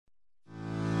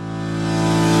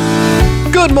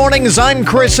Good mornings, I'm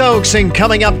Chris Oakes, and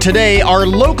coming up today, are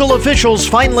local officials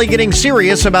finally getting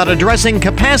serious about addressing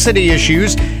capacity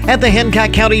issues at the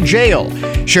Hancock County Jail?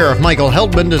 Sheriff Michael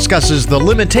Heldman discusses the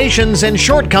limitations and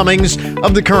shortcomings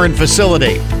of the current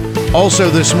facility. Also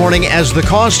this morning, as the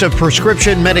cost of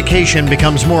prescription medication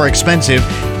becomes more expensive,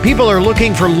 people are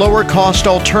looking for lower-cost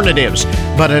alternatives,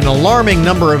 but an alarming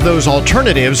number of those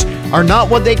alternatives are not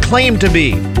what they claim to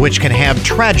be, which can have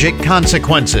tragic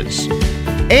consequences.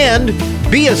 And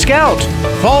be a scout.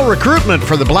 Fall recruitment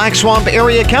for the Black Swamp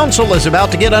Area Council is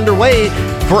about to get underway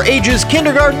for ages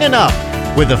kindergarten and up,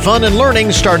 with the fun and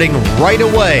learning starting right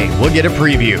away. We'll get a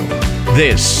preview.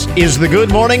 This is the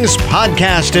Good Mornings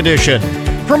Podcast Edition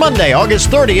for Monday, August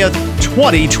 30th,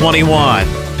 2021.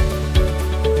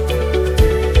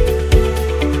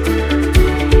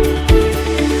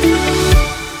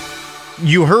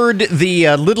 You heard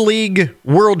the Little League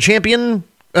World Championship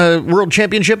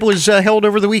was held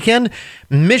over the weekend.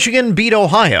 Michigan beat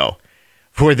Ohio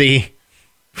for the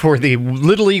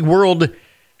Little League World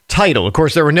title. Of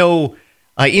course, there were no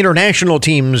international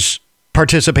teams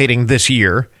participating this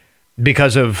year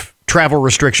because of travel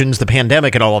restrictions, the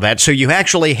pandemic, and all of that. So you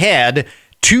actually had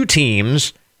two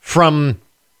teams from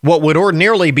what would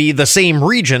ordinarily be the same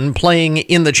region playing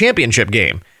in the championship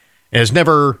game. It has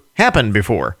never happened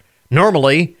before.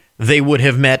 Normally, they would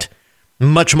have met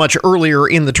much, much earlier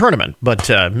in the tournament. But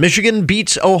Michigan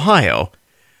beats Ohio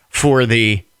for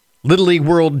the Little League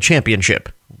World Championship.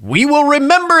 We will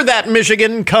remember that,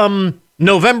 Michigan, come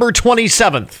November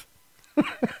 27th.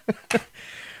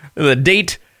 The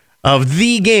date of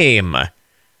the game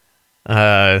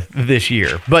this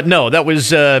year. But no, that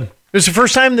was it was the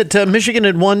first time that Michigan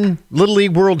had won Little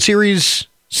League World Series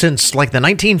since like the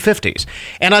 1950s.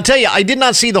 And I'll tell you, I did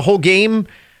not see the whole game.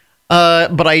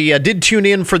 But I did tune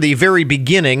in for the very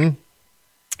beginning,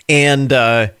 and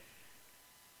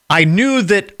I knew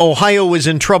that Ohio was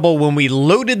in trouble when we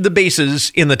loaded the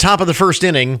bases in the top of the first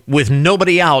inning with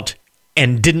nobody out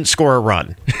and didn't score a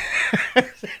run.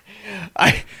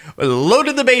 I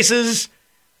loaded the bases,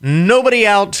 nobody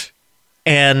out,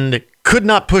 and could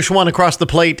not push one across the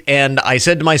plate, and I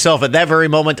said to myself at that very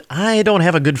moment, I don't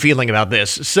have a good feeling about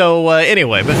this. So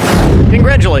anyway, but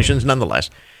congratulations nonetheless.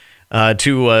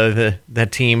 To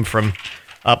that team from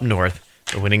up north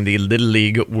for winning the Little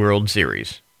League World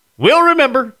Series. We'll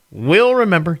remember.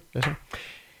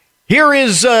 Here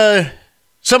is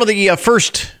some of the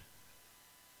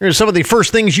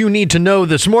first things you need to know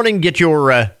this morning. Get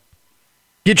your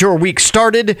week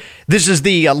started. This is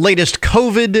the latest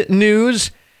COVID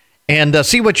news, and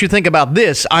see what you think about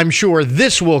this. I'm sure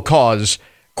this will cause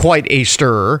quite a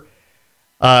stir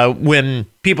when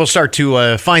people start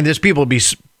to find this. People will be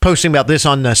posting about this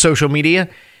on social media.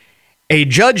 A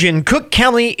judge in Cook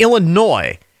County,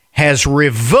 Illinois, has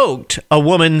revoked a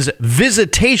woman's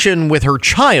visitation with her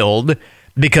child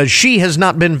because she has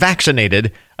not been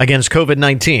vaccinated against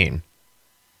COVID-19.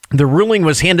 The ruling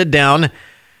was handed down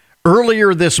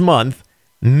earlier this month,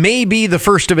 may be the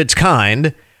first of its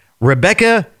kind.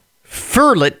 Rebecca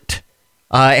Furlet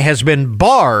has been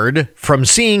barred from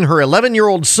seeing her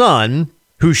 11-year-old son,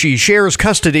 who she shares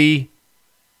custody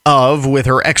of with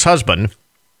her ex-husband.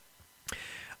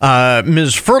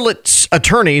 Ms. Furlet's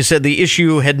attorney said the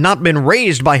issue had not been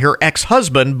raised by her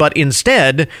ex-husband, but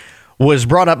instead was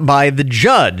brought up by the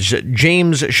judge,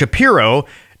 James Shapiro,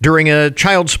 during a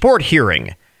child support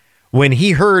hearing. When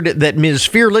he heard that Ms.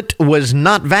 Furlet was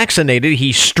not vaccinated,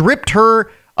 he stripped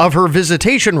her of her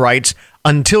visitation rights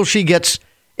until she gets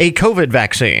a COVID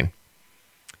vaccine.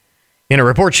 In a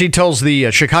report, she tells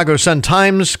the Chicago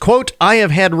Sun-Times, quote, I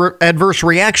have had adverse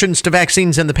reactions to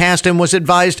vaccines in the past and was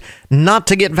advised not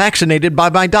to get vaccinated by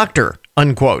my doctor,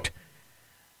 unquote.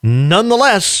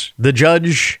 Nonetheless, the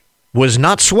judge was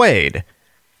not swayed.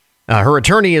 Her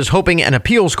attorney is hoping an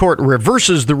appeals court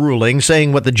reverses the ruling,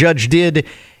 saying what the judge did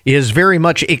is very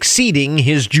much exceeding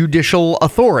his judicial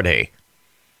authority.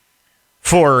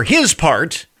 For his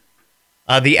part,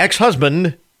 the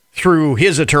ex-husband, through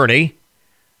his attorney,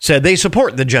 said they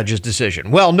support the judge's decision.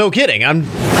 Well, no kidding. I'm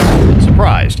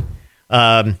surprised.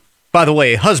 By the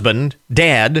way, husband,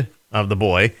 dad of the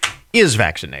boy, is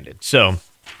vaccinated. So,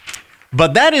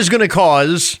 but that is going to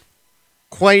cause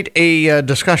quite a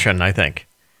discussion, I think.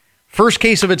 First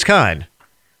case of its kind.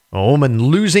 A woman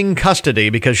losing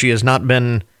custody because she has not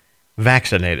been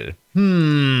vaccinated.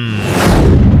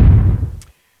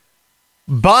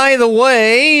 By the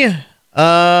way,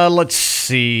 let's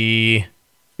see.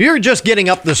 You're just getting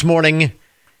up this morning,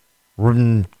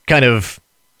 kind of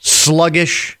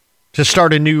sluggish to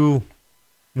start a new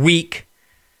week.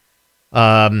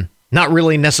 Not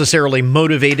really necessarily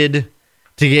motivated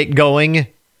to get going.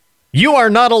 You are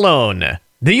not alone.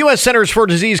 The U.S. Centers for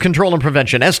Disease Control and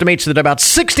Prevention estimates that about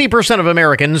 60% of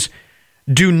Americans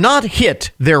do not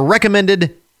hit their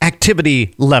recommended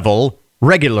activity level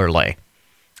regularly,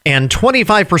 and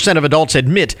 25% of adults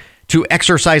admit to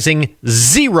exercising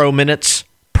 0 minutes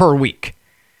per week.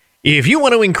 If you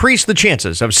want to increase the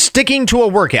chances of sticking to a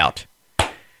workout,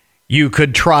 you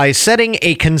could try setting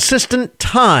a consistent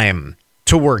time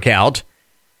to work out.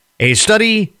 A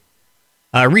study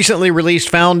recently released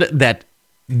found that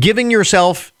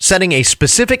setting a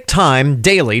specific time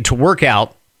daily to work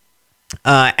out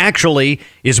actually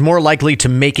is more likely to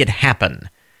make it happen.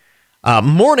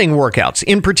 Morning workouts,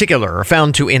 in particular, are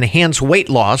found to enhance weight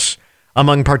loss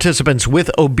among participants with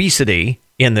obesity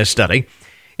in this study.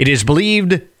 It is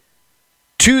believed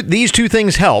these two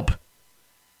things help,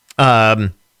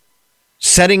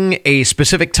 setting a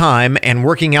specific time and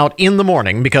working out in the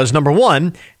morning, because, number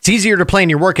one, it's easier to plan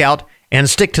your workout and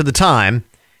stick to the time,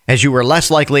 as you are less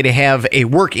likely to have a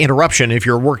work interruption if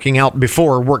you're working out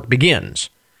before work begins.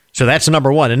 So that's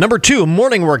number one. And number two,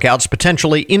 morning workouts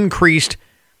potentially increase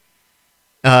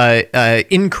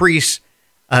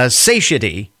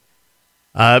satiety,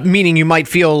 meaning you might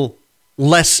feel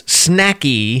less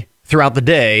snacky throughout the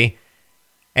day,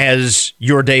 as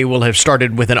your day will have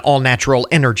started with an all-natural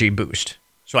energy boost.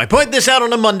 So I point this out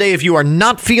on a Monday. If you are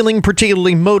not feeling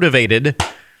particularly motivated,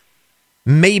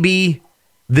 maybe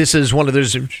this is one of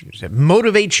those that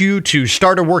motivates you to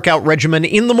start a workout regimen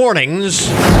in the mornings.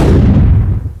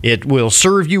 It will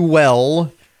serve you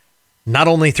well, not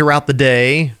only throughout the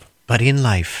day, but in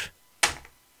life.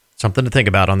 Something to think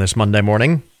about on this Monday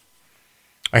morning.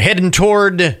 We're heading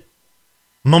toward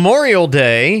Memorial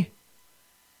Day.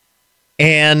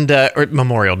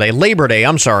 Labor Day,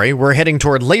 I'm sorry. We're heading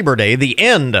toward Labor Day, the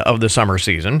end of the summer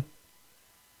season.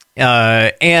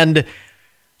 And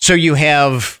so you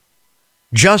have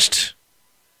just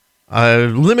a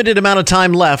limited amount of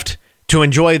time left to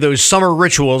enjoy those summer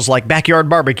rituals like backyard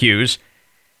barbecues.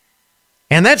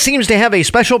 And that seems to have a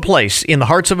special place in the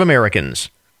hearts of Americans.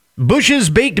 Bush's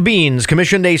Baked Beans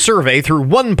commissioned a survey through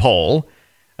one poll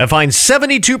that finds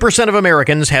 72% of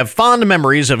Americans have fond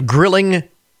memories of grilling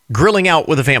out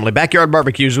with a family, backyard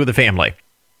barbecues with a family.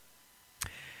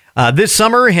 This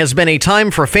summer has been a time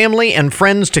for family and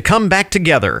friends to come back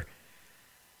together,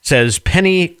 says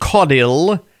Penny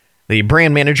Caudill, the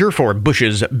brand manager for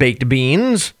Bush's Baked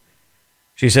Beans.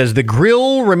 She says the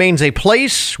grill remains a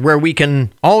place where we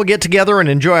can all get together and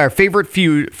enjoy our favorite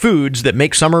foods that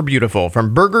make summer beautiful,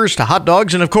 from burgers to hot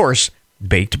dogs and, of course,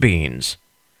 baked beans.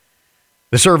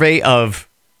 The survey of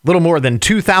little more than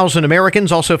 2,000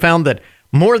 Americans also found that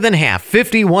more than half,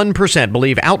 51%,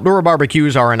 believe outdoor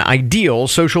barbecues are an ideal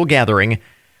social gathering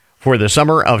for the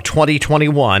summer of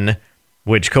 2021,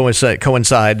 which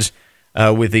coincides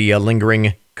with the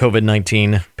lingering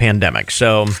COVID-19 pandemic.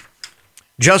 So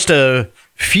just a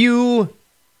few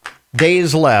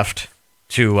days left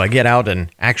to get out and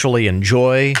actually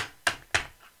enjoy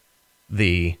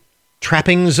the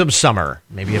trappings of summer.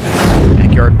 Maybe a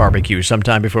backyard barbecue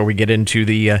sometime before we get into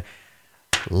the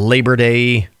Labor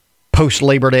Day,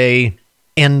 post-Labor Day,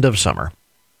 end of summer.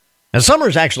 Now, summer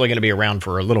is actually going to be around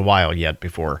for a little while yet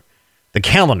before the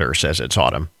calendar says it's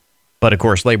autumn. But, of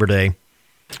course, Labor Day,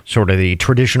 sort of the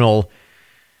traditional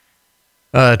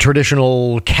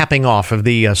capping off of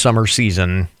the summer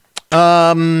season.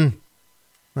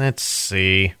 Let's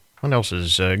see. What else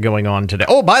is going on today?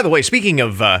 Oh, by the way, speaking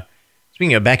of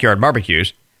backyard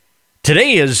barbecues,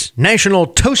 today is National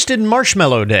Toasted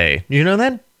Marshmallow Day. Do you know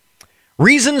that?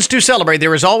 Reasons to celebrate.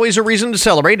 There is always a reason to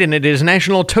celebrate, and it is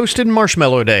National Toasted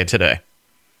Marshmallow Day today.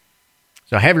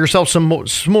 So have yourself some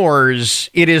s'mores.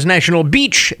 It is National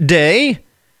Beach Day,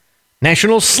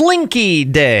 National Slinky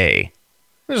Day.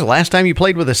 When was the last time you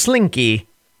played with a slinky?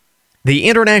 The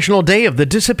International Day of the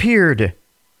Disappeared.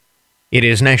 It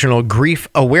is National Grief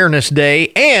Awareness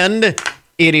Day, and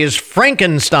it is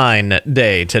Frankenstein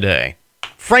Day today.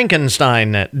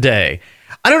 Frankenstein Day.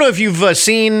 I don't know if you've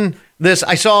seen this.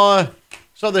 I saw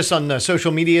this on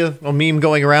social media, a meme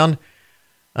going around.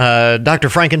 Dr.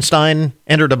 Frankenstein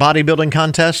entered a bodybuilding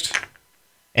contest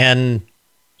and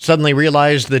suddenly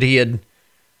realized that he had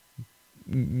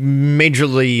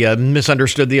majorly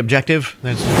misunderstood the objective.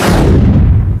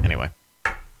 Anyway,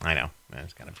 I know.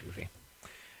 That's kind of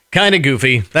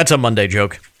goofy. That's a Monday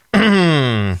joke.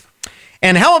 And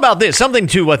how about this? Something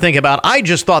to think about. I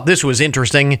just thought this was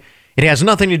interesting. It has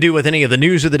nothing to do with any of the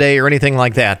news of the day or anything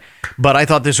like that. But I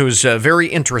thought this was very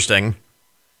interesting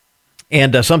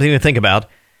and something to think about.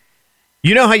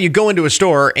 You know how you go into a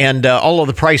store and all of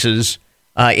the prices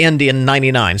end in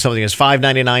 99. Something is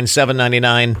 $5.99,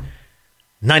 $7.99,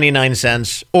 99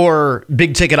 cents, or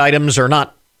big ticket items are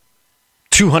not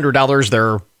 $200,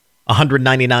 they're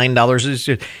 $199. It's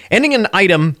just, ending an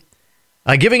item,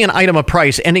 giving an item a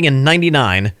price ending in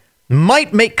 99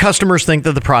 might make customers think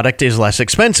that the product is less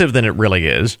expensive than it really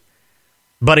is.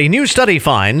 But a new study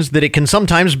finds that it can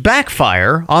sometimes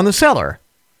backfire on the seller.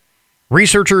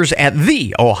 Researchers at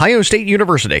The Ohio State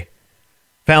University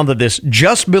found that this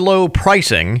just below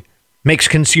pricing makes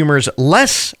consumers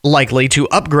less likely to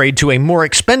upgrade to a more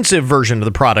expensive version of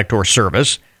the product or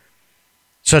service,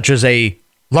 such as a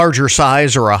larger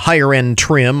size or a higher end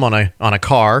trim on a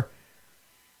car.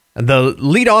 The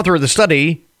lead author of the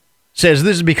study says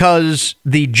this is because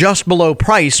the just below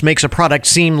price makes a product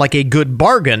seem like a good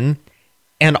bargain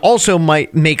and also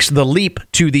makes the leap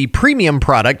to the premium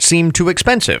product seem too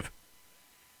expensive.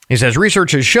 He says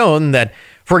research has shown that,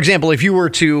 for example, if you were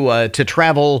to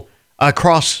travel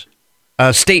across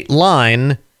a state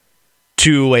line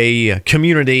to a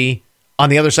community on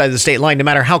the other side of the state line, no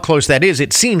matter how close that is,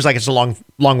 it seems like it's a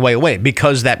long way away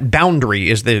because that boundary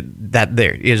is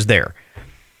there,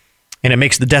 and it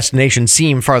makes the destination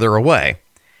seem farther away.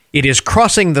 It is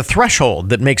crossing the threshold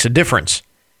that makes a difference.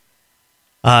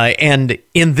 And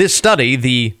in this study,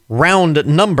 the round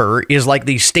number is like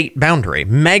the state boundary,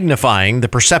 magnifying the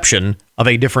perception of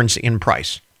a difference in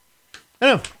price. I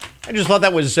don't know. I just thought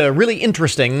that was really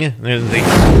interesting.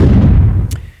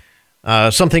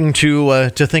 Something to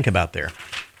think about there.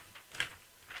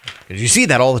 Because you see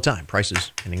that all the time.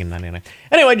 Prices ending in 99.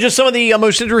 Anyway, just some of the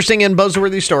most interesting and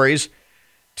buzzworthy stories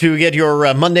to get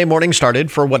your Monday morning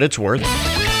started for what it's worth.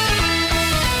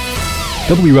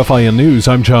 WFIN News,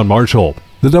 I'm John Marshall.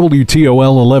 The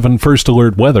WTOL 11 First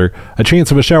Alert weather, a chance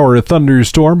of a shower or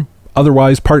thunderstorm,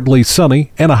 otherwise partly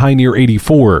sunny, and a high near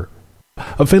 84.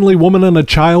 A Findlay woman and a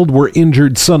child were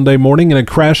injured Sunday morning in a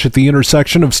crash at the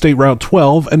intersection of State Route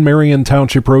 12 and Marion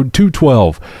Township Road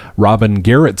 212. Robin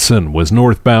Garrettson was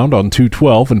northbound on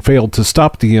 212 and failed to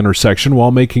stop the intersection while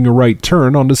making a right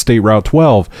turn onto State Route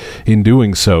 12. In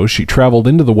doing so, she traveled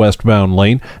into the westbound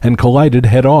lane and collided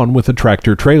head-on with a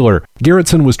tractor-trailer.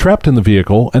 Garrettson was trapped in the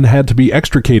vehicle and had to be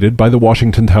extricated by the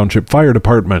Washington Township Fire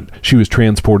Department. She was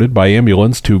transported by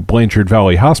ambulance to Blanchard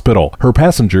Valley Hospital. Her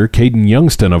passenger, Caden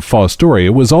Youngston of Fostoria,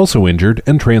 was also injured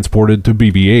and transported to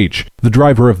BVH. The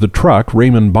driver of the truck,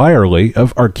 Raymond Byerly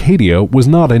of Arcadia, was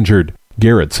not injured.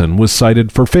 Garrettson was cited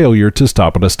for failure to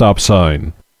stop at a stop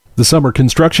sign. The summer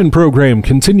construction program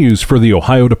continues for the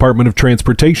Ohio Department of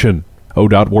Transportation.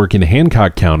 ODOT work in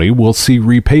Hancock County will see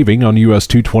repaving on US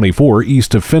 224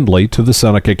 east of Findlay to the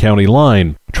Seneca County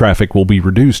line. Traffic will be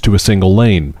reduced to a single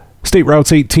lane. State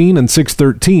Routes 18 and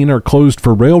 613 are closed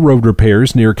for railroad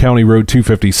repairs near County Road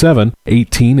 257.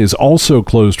 18 is also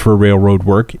closed for railroad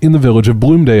work in the village of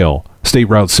Bloomdale. State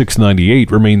Route 698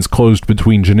 remains closed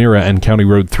between Genera and County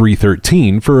Road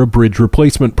 313 for a bridge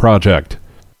replacement project.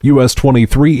 US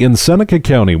 23 in Seneca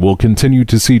County will continue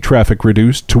to see traffic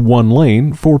reduced to one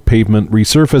lane for pavement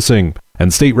resurfacing.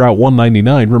 And State Route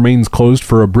 199 remains closed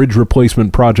for a bridge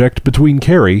replacement project between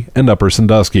Cary and Upper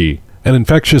Sandusky. An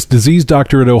infectious disease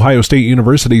doctor at Ohio State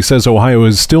University says Ohio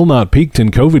has still not peaked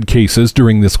in COVID cases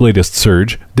during this latest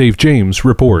surge. Dave James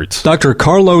reports. Dr.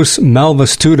 Carlos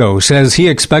Malvestuto says he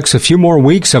expects a few more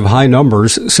weeks of high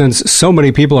numbers since so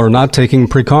many people are not taking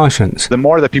precautions. The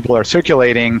more that people are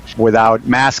circulating without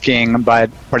masking,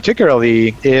 but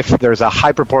particularly if there's a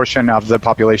high proportion of the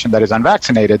population that is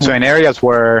unvaccinated. So in areas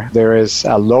where there is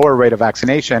a lower rate of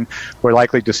vaccination, we're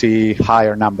likely to see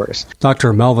higher numbers.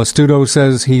 Dr. Malvestuto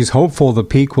says he's hopeful the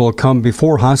peak will come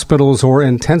before hospitals or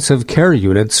intensive care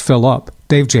units fill up.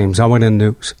 Dave James, ONN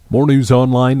News. More news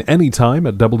online anytime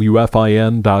at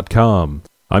WFIN.com.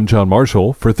 I'm John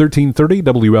Marshall for 1330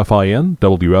 WFIN,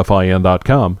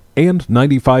 WFIN.com, and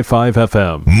 95.5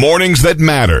 FM. Mornings that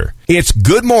matter. It's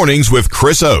Good Mornings with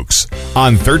Chris Oakes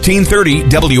on 1330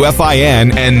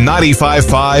 WFIN and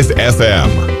 95.5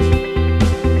 FM.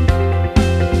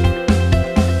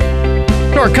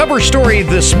 Our cover story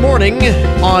this morning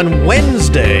on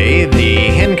Wednesday, the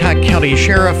Hancock County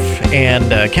Sheriff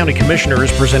and County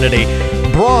Commissioners presented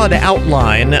a broad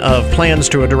outline of plans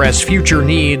to address future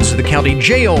needs of the county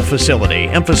jail facility.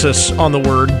 Emphasis on the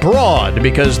word broad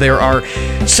because there are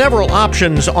several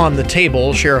options on the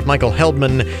table. Sheriff Michael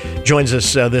Heldman joins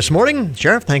us this morning.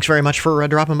 Sheriff, thanks very much for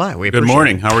dropping by. We appreciate Good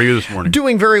morning. it. How are you this morning?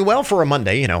 Doing very well for a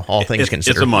Monday, all things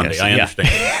considered. It's a Monday, yes. I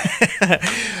understand.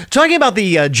 Talking about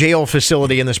the jail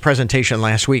facility in this presentation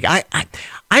last week, I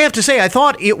have to say I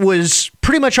thought it was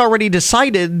pretty much already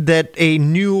decided that a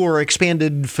new or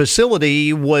expanded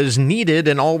facility was needed,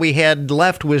 and all we had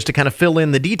left was to kind of fill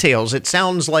in the details. It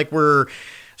sounds like we're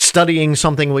studying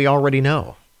something we already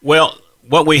know. Well,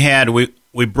 what we had, we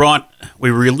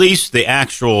released the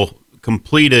actual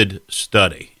completed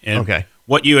study. And okay.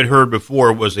 what you had heard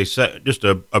before was just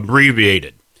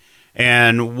abbreviated.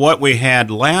 And what we had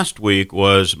last week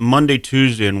was Monday,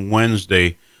 Tuesday, and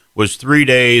Wednesday was 3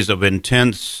 days of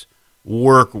intense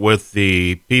work with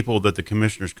the people that the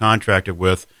commissioners contracted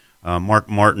with, Mark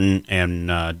Martin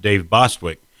and Dave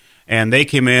Bostwick. And they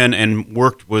came in and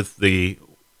worked with the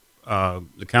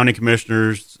county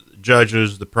commissioners,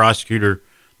 judges, the prosecutor,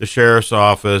 the sheriff's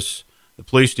office, the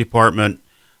police department,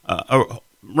 a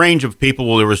range of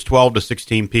people. There was 12 to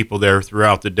 16 people there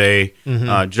throughout the day.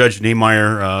 Judge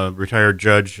Niemeyer, retired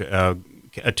judge,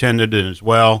 attended as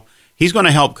well. He's going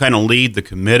to help kind of lead the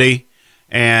committee.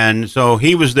 And so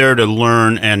he was there to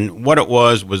learn, and what it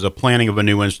was a planning of a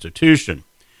new institution.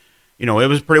 It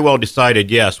was pretty well decided,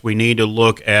 yes, we need to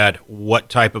look at what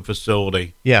type of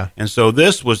facility. Yeah. And so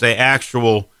this was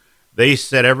they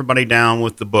set everybody down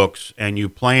with the books, and you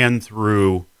plan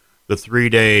through the 3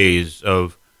 days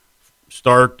of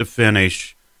start to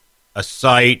finish, a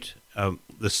site,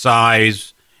 the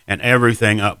size, and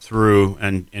everything up through,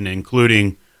 and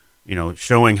including,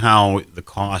 showing how the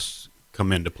costs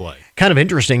come into play. Kind of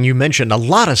interesting. You mentioned a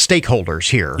lot of stakeholders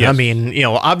here. Yes. I mean,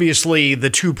 obviously the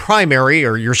two primary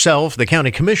are yourself, the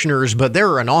county commissioners, but there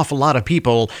are an awful lot of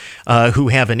people who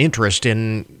have an interest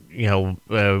in,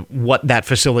 what that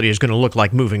facility is going to look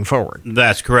like moving forward.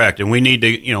 That's correct. And we need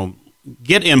to,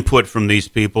 get input from these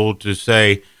people to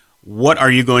say, what are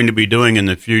you going to be doing in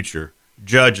the future?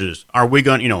 Judges, are we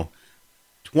going,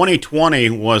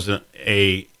 2020 was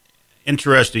a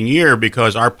interesting year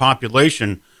because our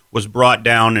population was brought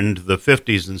down into the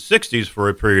 50s and 60s for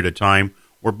a period of time.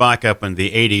 We're back up in the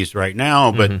 80s right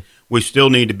now, but we still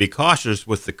need to be cautious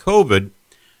with the COVID.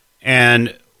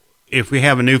 And if we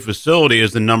have a new facility,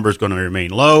 is the numbers going to remain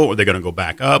low, or are they going to go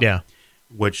back up? Yeah.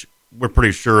 Which we're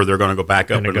pretty sure they're going to go back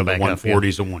up into the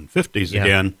 140s and 150s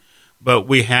again. But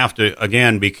we have to,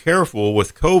 again, be careful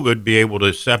with COVID, be able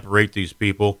to separate these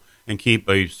people and keep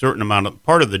a certain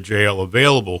part of the jail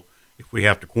available if we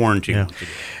have to quarantine once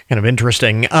again. Kind of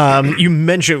interesting.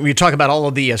 We talk about all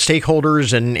of the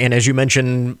stakeholders, and as you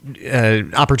mentioned,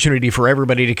 opportunity for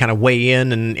everybody to kind of weigh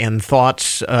in and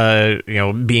thoughts,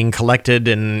 being collected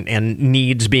and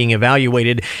needs being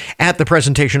evaluated. At the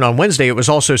presentation on Wednesday, it was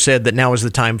also said that now is the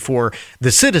time for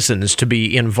the citizens to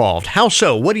be involved. How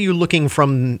so? What are you looking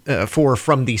from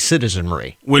the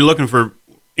citizenry? We're looking for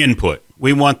input.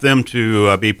 We want them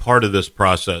to be part of this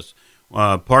process.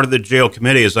 Part of the jail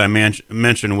committee, as I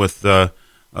mentioned with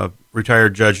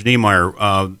retired Judge Niemeyer,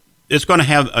 it's going to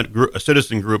have a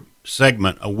citizen group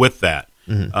segment with that.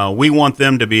 We want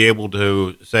them to be able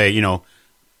to say,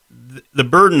 the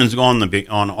burden is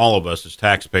on all of us as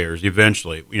taxpayers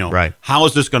eventually. Right. How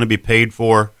is this going to be paid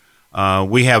for?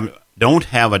 We don't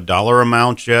have a dollar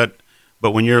amount yet,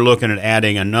 but when you're looking at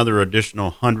adding another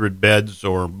additional 100 beds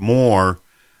or more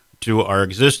to our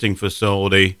existing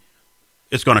facility,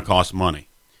 it's going to cost money.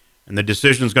 And the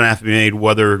decision is going to have to be made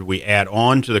whether we add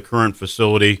on to the current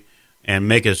facility and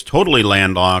make us totally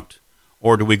landlocked,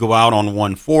 or do we go out on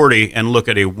 140 and look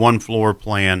at a one-floor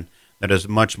plan that is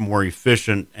much more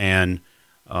efficient and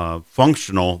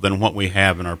functional than what we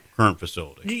have in our current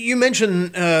facility. You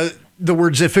mentioned the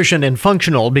words efficient and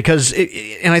functional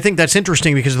and I think that's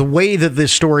interesting because the way that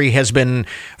this story has been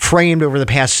framed over the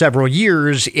past several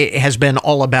years, it has been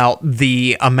all about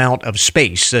the amount of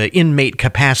space, inmate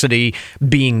capacity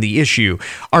being the issue.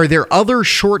 Are there other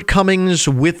shortcomings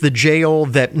with the jail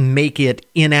that make it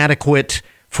inadequate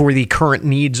for the current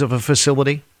needs of a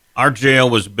facility? Our jail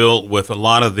was built with a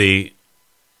lot of the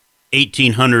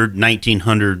 1800,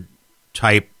 1900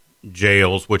 type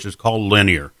jails, which is called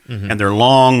linear. And they're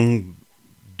long,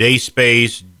 day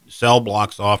space, cell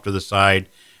blocks off to the side,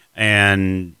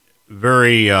 and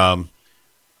very,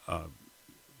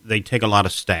 they take a lot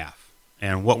of staff.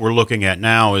 And what we're looking at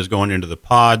now is going into the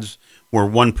pods where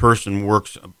one person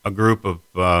works a group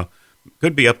of,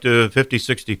 could be up to 50,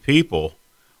 60 people,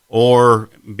 or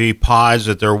be pods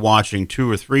that they're watching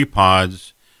 2 or 3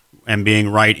 pods and being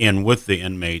right in with the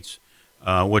inmates,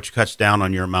 which cuts down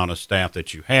on your amount of staff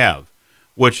that you have,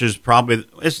 which is probably,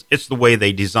 it's the way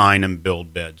they design and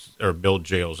build beds or build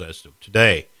jails as of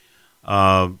today.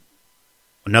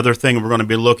 Another thing we're going to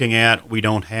be looking at, we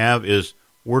don't have, is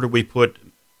where do we put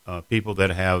people that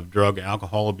have drug,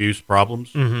 alcohol abuse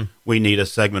problems? We need a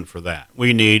segment for that.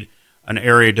 We need an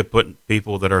area to put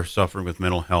people that are suffering with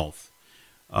mental health.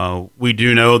 We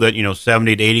do know that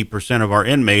 70 to 80% of our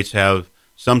inmates have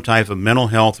some type of mental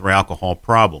health or alcohol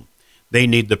problem. They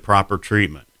need the proper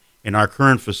treatment. In our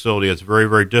current facility, it's very,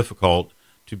 very difficult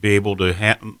to be able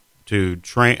to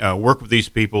train, work with these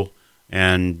people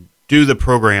and do the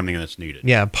programming that's needed.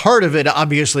 Yeah, part of it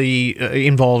obviously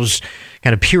involves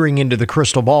kind of peering into the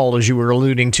crystal ball, as you were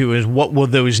alluding to, is what will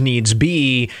those needs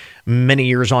be many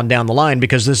years on down the line,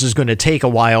 because this is going to take a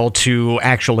while to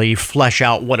actually flesh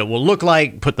out what it will look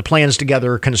like, put the plans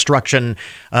together, construction,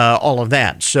 all of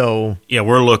that. So yeah,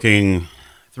 we're looking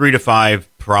 3 to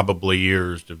 5 probably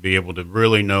years to be able to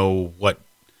really know what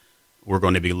we're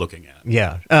going to be looking at.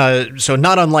 Yeah. So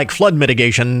not unlike flood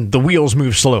mitigation, the wheels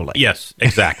move slowly. Yes,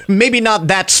 exactly. Maybe not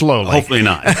that slowly. Hopefully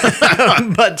not.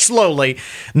 But slowly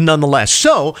nonetheless.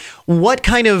 So what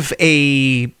kind of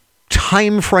a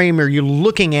time frame are you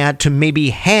looking at to maybe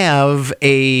have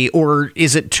or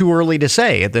is it too early to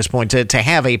say at this point to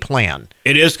have a plan?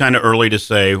 It is kind of early to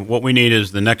say. What we need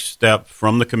is the next step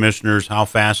from the commissioners, how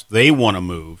fast they want to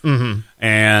move. Mm-hmm.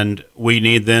 And we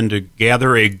need then to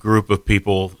gather a group of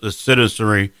people, the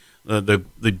citizenry,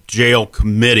 the jail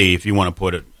committee, if you want to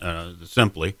put it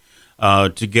simply,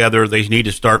 together. They need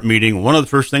to start meeting. One of the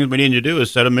first things we need to do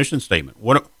is set a mission statement.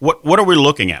 What are we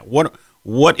looking at?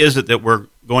 What is it that we're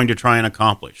going to try and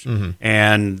accomplish? Mm-hmm.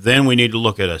 And then we need to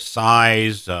look at a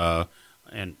size,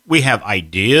 and we have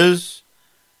ideas,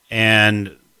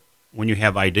 and when you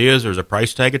have ideas, there's a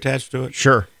price tag attached to it.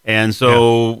 Sure. And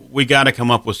so we got to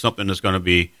come up with something that's going to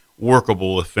be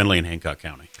workable with Findlay and Hancock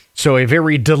County. So a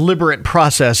very deliberate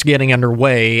process getting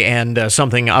underway, and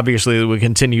something obviously that we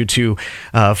continue to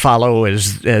follow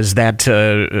as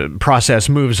that process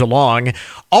moves along.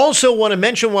 Also want to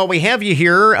mention while we have you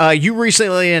here, you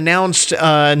recently announced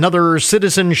another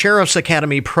Citizen Sheriff's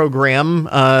Academy program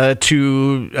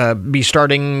to be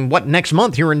starting, next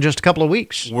month here in just a couple of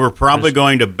weeks? We're probably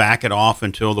going to back it off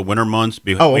until the winter months.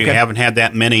 Okay. We haven't had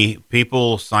that many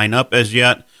people sign up as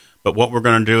yet. But what we're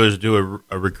going to do is do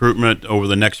a recruitment over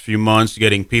the next few months,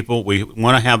 getting people. We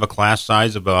want to have a class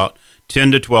size of about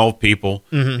 10 to 12 people.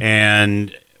 Mm-hmm.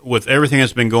 And with everything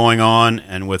that's been going on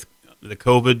and with the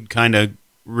COVID kind of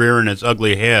rearing its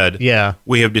ugly head,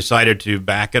 we have decided to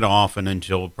back it off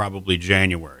until probably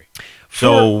January.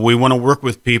 So we want to work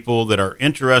with people that are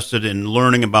interested in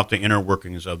learning about the inner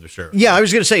workings of the sheriff. Yeah, I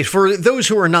was going to say, for those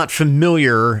who are not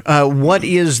familiar, what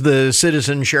is the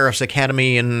Citizen Sheriff's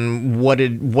Academy, and what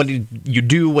did you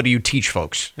do? What do you teach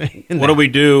folks? What do we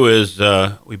do is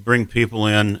we bring people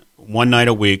in one night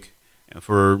a week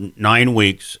for 9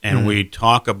 weeks, and we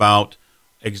talk about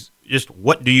just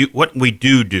what we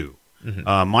do.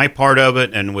 Mm-hmm. My part of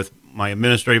it, and with my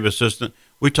administrative assistant,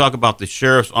 we talk about the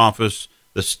sheriff's office,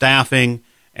 the staffing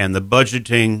and the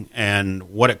budgeting and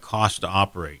what it costs to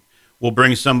operate. We'll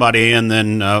bring somebody in,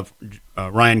 then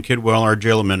Ryan Kidwell, our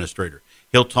jail administrator.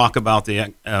 He'll talk about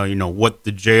what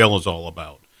the jail is all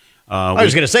about. I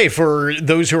was going to say, for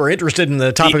those who are interested in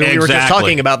the topic that we were just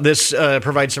talking about, this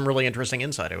provides some really interesting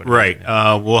insight. Right.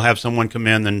 We'll have someone come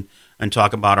in and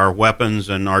talk about our weapons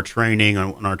and our training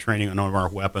on our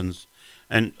weapons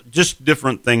and just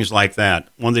different things like that.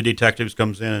 One of the detectives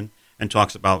comes in and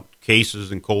talks about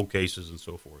cases and cold cases and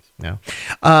so forth. Yeah.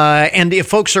 And if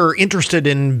folks are interested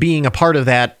in being a part of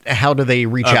that, how do they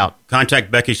reach out?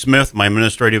 Contact Becky Smith, my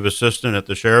administrative assistant at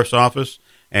the sheriff's office,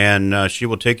 and she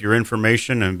will take your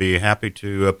information and be happy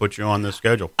to put you on the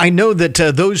schedule. I know that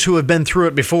those who have been through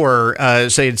it before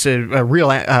say it's a real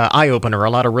eye-opener,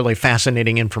 a lot of really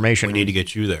fascinating information. We need to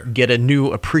get you there. Get a new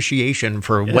appreciation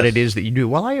for what it is that you do.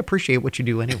 Well, I appreciate what you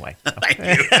do anyway. Thank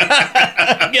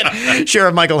you.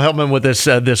 Sheriff Michael Helpman with us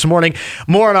this morning.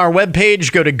 More on our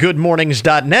webpage. Go to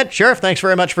goodmornings.net. Sheriff, thanks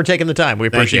very much for taking the time. We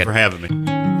appreciate it. Thank you for having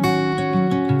me.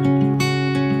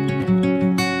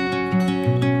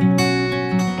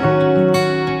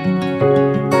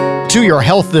 To your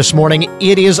health this morning,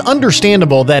 it is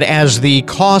understandable that as the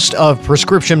cost of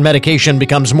prescription medication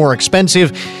becomes more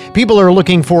expensive, people are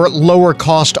looking for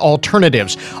lower-cost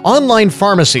alternatives. Online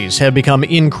pharmacies have become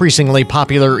increasingly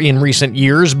popular in recent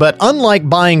years, but unlike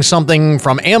buying something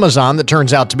from Amazon that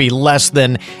turns out to be less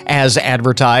than as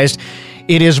advertised,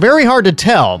 it is very hard to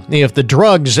tell if the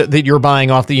drugs that you're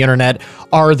buying off the internet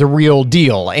are the real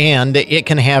deal, and it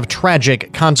can have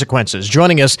tragic consequences.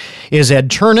 Joining us is Ed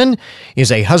Turnan,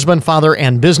 is a husband, father,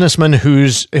 and businessman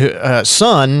whose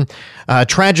son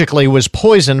tragically was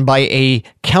poisoned by a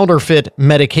counterfeit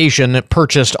medication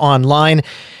purchased online.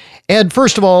 Ed,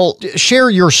 first of all, share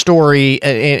your story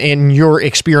and your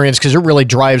experience, because it really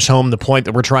drives home the point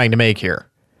that we're trying to make here.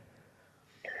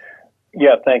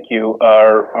 Yeah, thank you.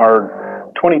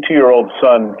 Our 22-year-old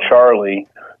son, Charlie,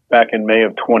 back in May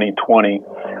of 2020,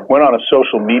 went on a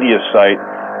social media site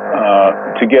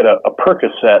to get a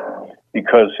Percocet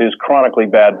because his chronically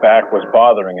bad back was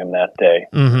bothering him that day.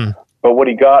 Mm-hmm. But what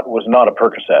he got was not a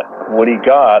Percocet. What he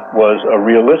got was a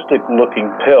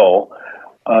realistic-looking pill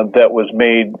that was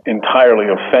made entirely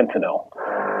of fentanyl,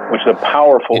 which is a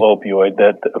powerful opioid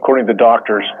that, according to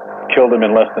doctors, killed him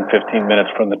in less than 15 minutes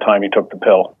from the time he took the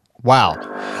pill. Wow.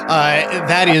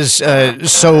 That is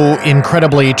so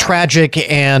incredibly tragic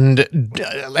and,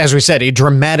 as we said, a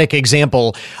dramatic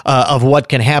example of what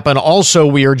can happen. Also,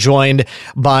 we are joined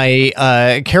by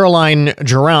Caroline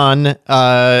Hahn,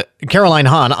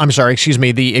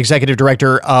 the executive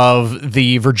director of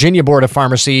the Virginia Board of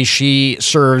Pharmacy. She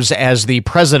serves as the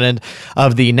president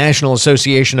of the National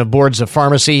Association of Boards of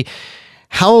Pharmacy.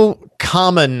 How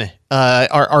common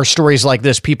are stories like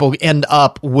this? People end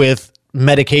up with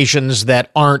medications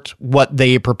that aren't what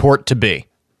they purport to be?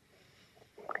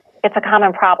 It's a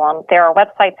common problem. There are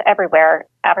websites everywhere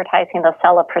advertising the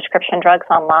sale of prescription drugs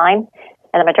online,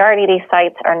 and the majority of these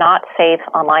sites are not safe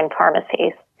online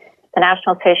pharmacies. The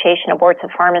National Association of Boards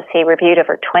of Pharmacy reviewed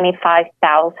over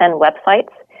 25,000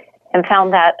 websites and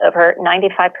found that over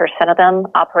 95% of them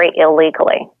operate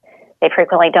illegally. They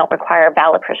frequently don't require a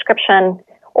valid prescription,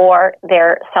 or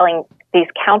they're selling these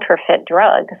counterfeit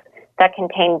drugs that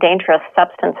contain dangerous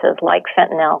substances like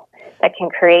fentanyl that can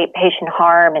create patient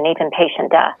harm and even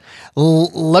patient death.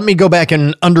 Let me go back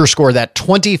and underscore that.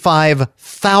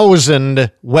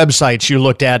 25,000 websites you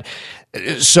looked at.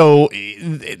 So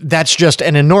that's just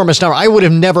an enormous number. I would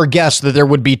have never guessed that there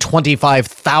would be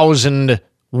 25,000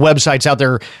 websites out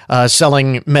there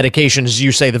selling medications.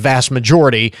 You say the vast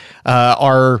majority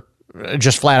are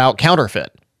just flat out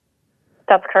counterfeit.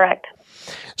 That's correct.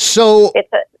 So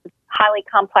it's a highly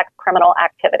complex criminal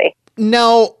activity.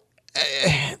 Now,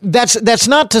 that's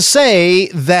not to say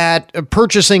that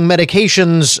purchasing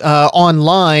medications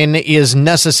online is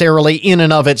necessarily in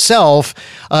and of itself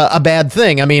a bad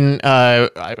thing. I mean,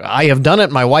 I have done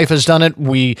it. My wife has done it.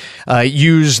 We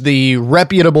use the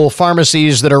reputable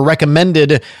pharmacies that are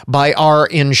recommended by our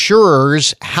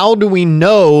insurers. How do we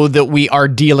know that we are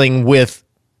dealing with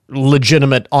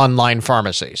legitimate online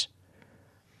pharmacies?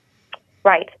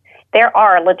 Right. There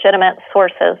are legitimate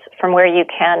sources from where you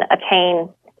can obtain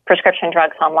prescription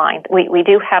drugs online. We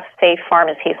do have safe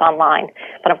pharmacies online,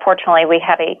 but unfortunately we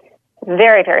have a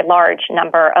very, very large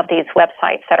number of these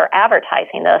websites that are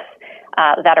advertising this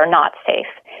that are not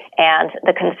safe. And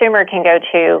the consumer can go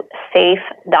to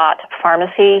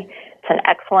safe.pharmacy. It's an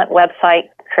excellent website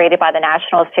created by the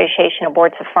National Association of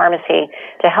Boards of Pharmacy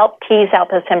to help tease out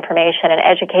this information and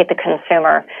educate the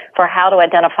consumer for how to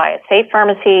identify a safe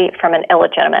pharmacy from an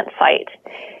illegitimate site.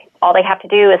 All they have to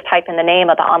do is type in the name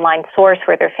of the online source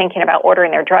where they're thinking about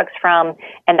ordering their drugs from,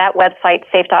 and that website,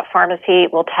 safe.pharmacy,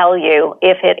 will tell you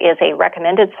if it is a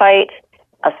recommended site,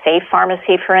 a safe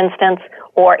pharmacy, for instance,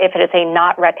 or if it is a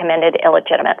not recommended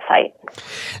illegitimate site.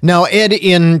 Now, Ed,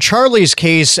 in Charlie's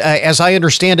case, as I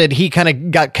understand it, he kind of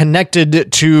got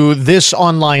connected to this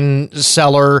online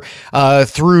seller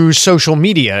through social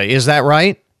media. Is that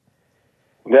right?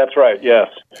 That's right, yes.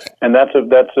 And that's a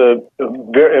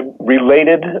very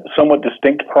related, somewhat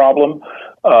distinct problem.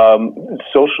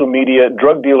 Social media,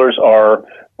 drug dealers are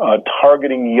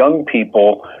targeting young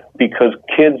people because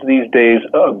kids these days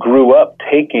grew up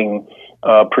taking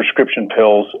prescription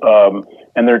pills,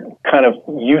 and they're kind of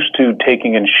used to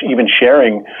taking and even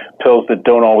sharing pills that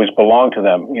don't always belong to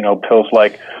them. You know, pills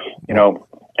like,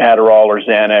 Adderall or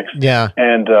Xanax. Yeah.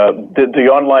 And the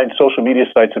online social media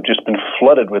sites have just been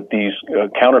flooded with these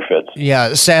counterfeits.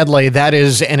 Yeah, sadly, that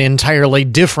is an entirely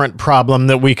different problem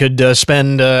that we could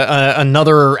spend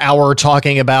another hour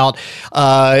talking about,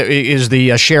 is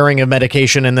the sharing of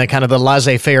medication and the kind of the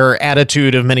laissez-faire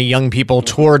attitude of many young people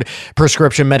toward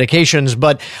prescription medications.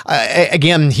 But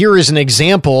again, here is an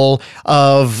example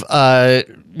of,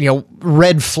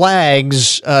 red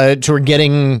flags toward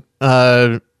getting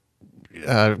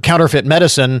counterfeit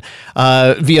medicine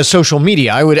via social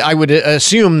media. I would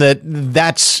assume that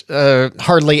that's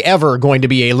hardly ever going to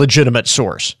be a legitimate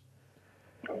source.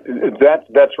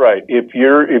 That's right. If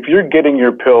you're getting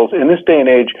your pills in this day and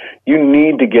age, you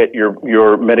need to get your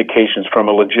medications from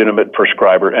a legitimate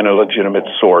prescriber and a legitimate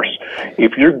source.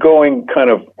 If you're going kind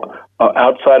of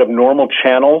outside of normal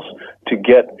channels to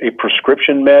get a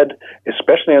prescription med,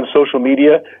 especially on social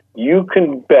media, you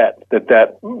can bet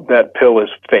that pill is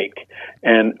fake.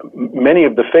 And many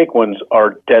of the fake ones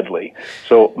are deadly.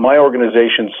 So my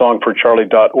organization,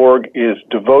 songforcharlie.org, is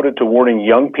devoted to warning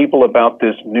young people about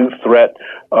this new threat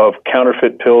of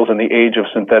counterfeit pills in the age of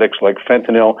synthetics like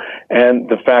fentanyl, and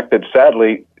the fact that,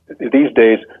 sadly, these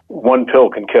days, one pill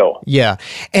can kill. Yeah.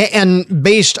 And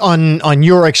based on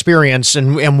your experience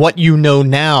and what you know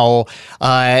now,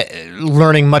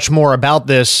 learning much more about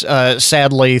this,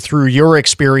 sadly, through your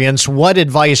experience, what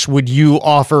advice would you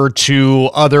offer to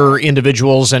other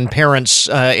individuals and parents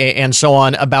and so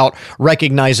on about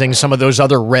recognizing some of those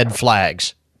other red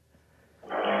flags?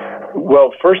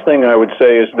 Well, first thing I would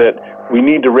say is that we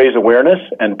need to raise awareness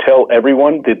and tell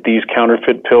everyone that these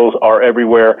counterfeit pills are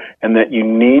everywhere and that you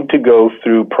need to go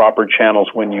through proper channels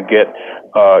when you get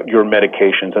your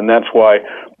medications. And that's why,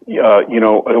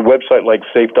 a website like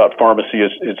safe.pharmacy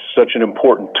is such an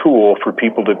important tool for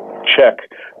people to check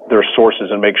their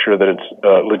sources and make sure that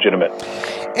it's legitimate.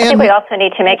 I think we also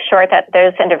need to make sure that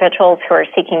those individuals who are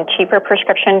seeking cheaper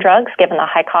prescription drugs, given the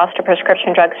high cost of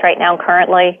prescription drugs right now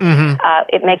currently,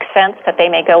 it makes sense that they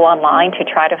may go online to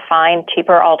try to find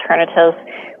cheaper alternatives.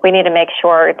 We need to make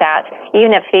sure that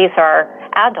even if these are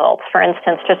adults, for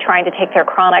instance, just trying to take their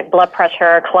chronic blood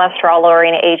pressure,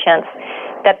 cholesterol-lowering agents,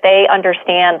 that they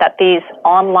understand that these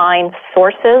online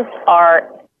sources are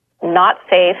not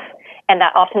safe, and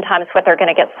that oftentimes what they're going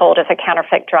to get sold is a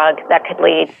counterfeit drug that could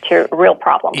lead to real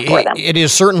problems for them. It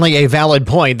is certainly a valid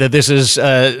point that this is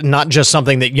not just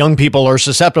something that young people are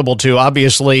susceptible to.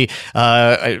 Obviously,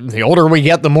 the older we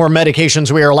get, the more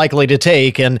medications we are likely to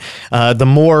take, and the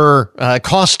more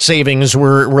cost savings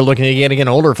we're looking at getting. And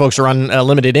older folks are on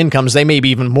limited incomes. They may be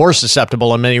even more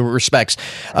susceptible in many respects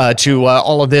to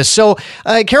all of this. So,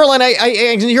 Caroline,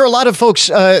 I hear a lot of folks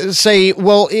say,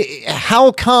 well,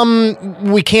 how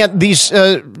come we can't, these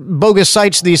bogus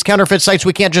sites, these counterfeit sites,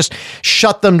 we can't just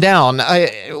shut them down?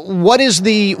 What is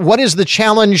the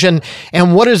challenge and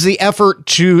what is the effort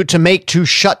to make to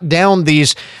shut down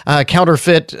these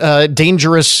counterfeit,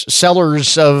 dangerous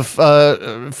sellers of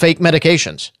fake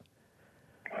medications?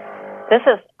 This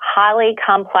is highly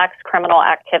complex criminal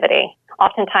activity,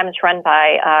 oftentimes run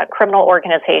by criminal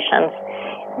organizations.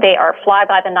 They are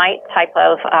fly-by-the-night type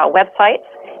of websites.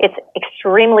 It's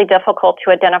extremely difficult to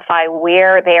identify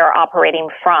where they are operating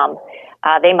from.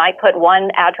 They might put one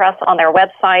address on their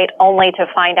website only to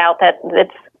find out that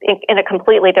it's in a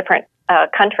completely different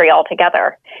country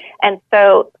altogether. And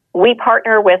so we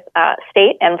partner with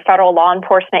state and federal law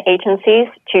enforcement agencies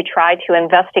to try to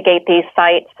investigate these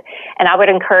sites. And I would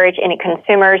encourage any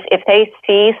consumers, if they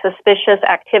see suspicious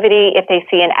activity, if they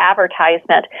see an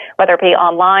advertisement, whether it be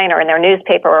online or in their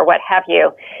newspaper or what have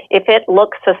you, if it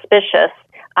looks suspicious,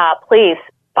 please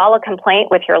file a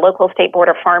complaint with your local state board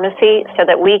of pharmacy so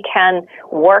that we can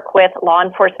work with law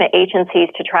enforcement agencies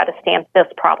to try to stamp this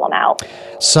problem out.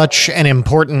 Such an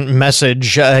important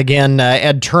message. Again,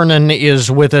 Ed Turnen is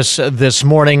with us this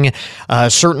morning.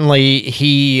 Certainly,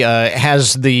 he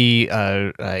has the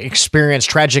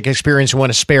tragic experience we want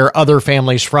to spare other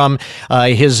families from.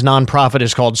 His nonprofit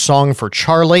is called Song for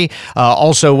Charlie.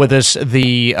 Also with us,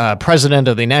 the president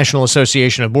of the National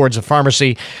Association of Boards of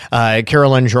Pharmacy,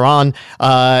 Carolyn Geron.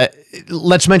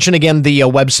 Let's mention again the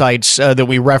websites that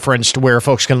we referenced where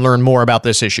folks can learn more about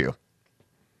this issue.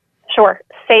 Sure.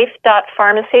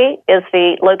 Safe.pharmacy is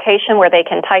the location where they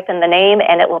can type in the name,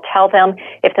 and it will tell them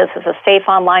if this is a safe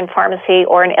online pharmacy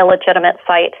or an illegitimate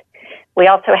site. We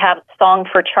also have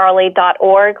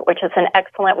songforcharlie.org, which is an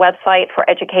excellent website for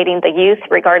educating the youth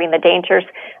regarding the dangers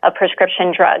of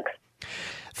prescription drugs.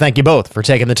 Thank you both for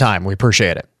taking the time. We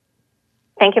appreciate it.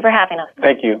 Thank you for having us.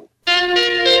 Thank you.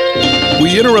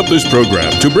 We interrupt this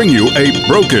program to bring you a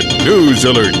broken news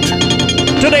alert.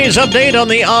 Today's update on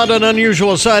the odd and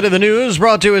unusual side of the news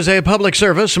brought to you as a public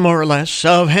service, more or less,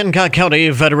 of Hancock County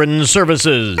Veterans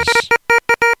Services.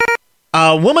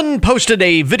 A woman posted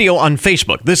a video on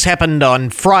Facebook. This happened on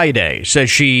Friday. Says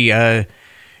she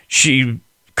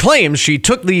claims she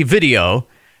took the video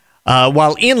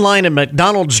while in line at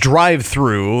McDonald's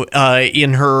drive-thru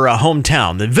in her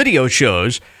hometown. The video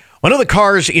shows one of the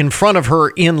cars in front of her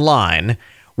in line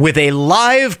with a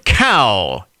live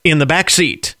cow in the back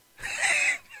seat.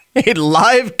 A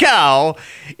live cow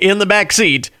in the back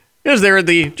seat. Is there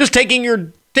just taking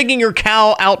your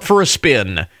cow out for a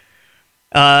spin.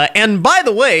 And by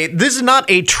the way, this is not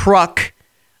a truck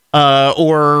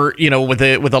or with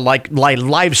a like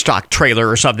livestock trailer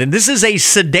or something. This is a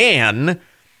sedan,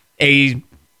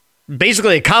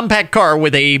 basically a compact car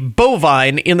with a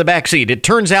bovine in the back seat. It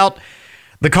turns out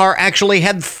the car actually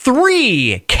had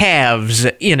 3 calves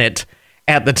in it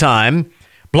at the time.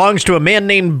 Belongs to a man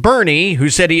named Bernie, who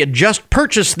said he had just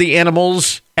purchased the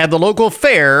animals at the local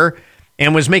fair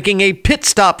and was making a pit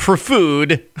stop for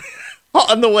food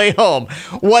on the way home.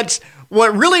 What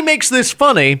really makes this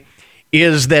funny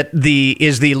is that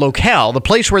the locale, the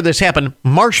place where this happened,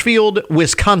 Marshfield,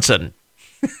 Wisconsin,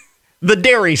 the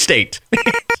dairy state.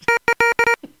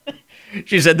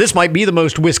 She said, this might be the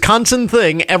most Wisconsin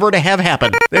thing ever to have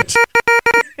happen.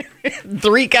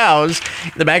 3 cows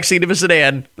in the backseat of a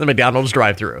sedan, the McDonald's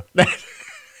drive-thru.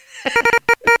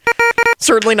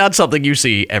 Certainly not something you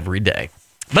see every day.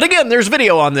 But again, there's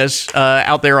video on this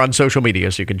out there on social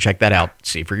media, so you can check that out,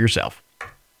 see for yourself.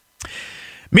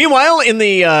 Meanwhile, in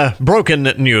the broken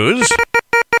news,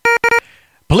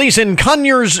 police in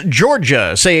Conyers,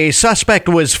 Georgia, say a suspect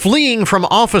was fleeing from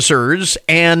officers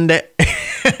and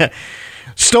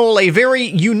stole a very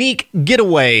unique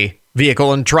getaway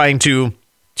vehicle and trying to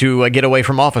get away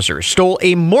from officers. Stole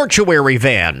a mortuary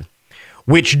van,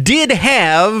 which did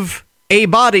have a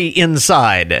body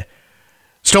inside.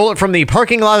 Stole it from the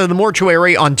parking lot of the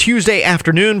mortuary on Tuesday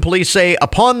afternoon. Police say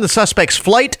upon the suspect's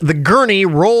flight, the gurney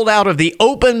rolled out of the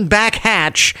open back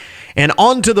hatch and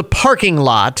onto the parking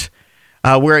lot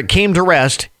where it came to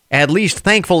rest. At least,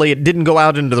 thankfully, it didn't go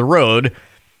out into the road.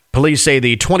 Police say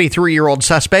the 23-year-old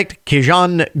suspect,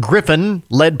 Kijan Griffin,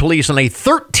 led police on a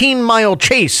 13-mile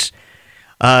chase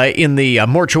in the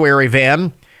mortuary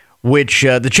van, which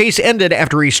the chase ended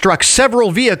after he struck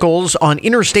several vehicles on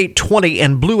Interstate 20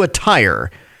 and blew a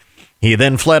tire. He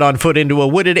then fled on foot into a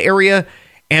wooded area,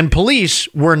 and police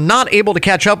were not able to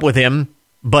catch up with him,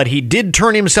 but he did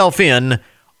turn himself in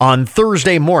on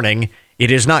Thursday morning.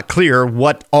 It is not clear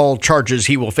what all charges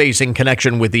he will face in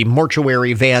connection with the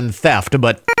mortuary van theft,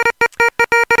 but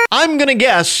I'm going to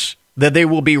guess that they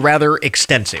will be rather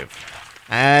extensive.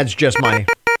 That's just my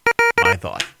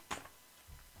thought.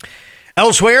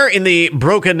 Elsewhere in the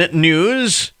broken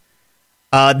news,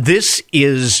 this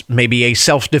is maybe a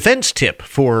self-defense tip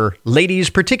for ladies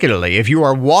particularly. If you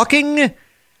are walking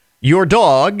your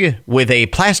dog with a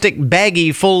plastic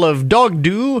baggie full of dog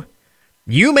doo,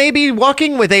 you may be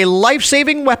walking with a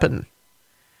life-saving weapon.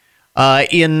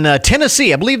 In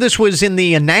Tennessee, I believe this was in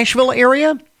the Nashville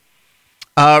area,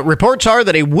 reports are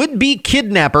that a would-be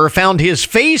kidnapper found his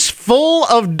face full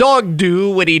of dog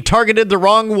doo when he targeted the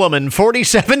wrong woman.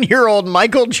 47-year-old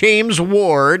Michael James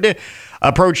Ward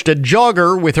approached a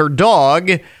jogger with her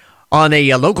dog on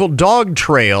a local dog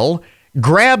trail,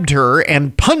 grabbed her,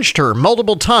 and punched her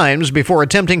multiple times before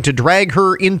attempting to drag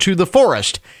her into the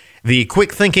forest. The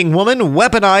quick-thinking woman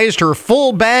weaponized her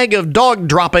full bag of dog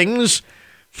droppings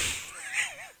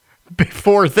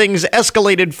before things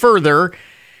escalated further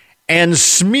and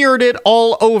smeared it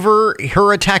all over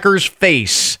her attacker's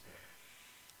face.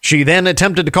 She then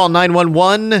attempted to call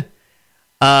 911,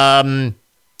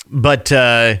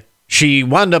 but she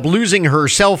wound up losing her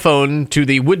cell phone to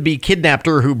the would-be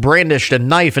kidnapper, who brandished a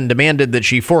knife and demanded that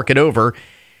she fork it over.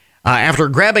 After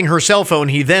grabbing her cell phone,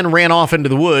 he then ran off into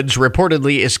the woods,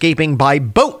 reportedly escaping by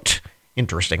boat,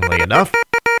 interestingly enough.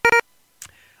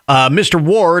 Mr.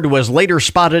 Ward was later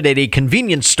spotted at a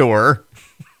convenience store,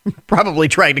 probably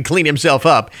trying to clean himself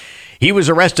up. He was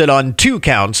arrested on 2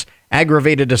 counts,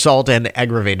 aggravated assault and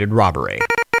aggravated robbery.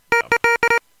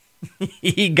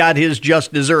 He got his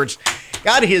just desserts.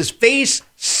 Got his face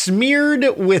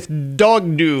smeared with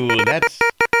dog doo.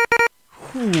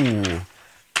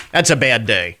 That's a bad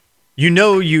day. You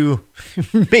know, you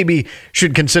maybe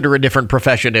should consider a different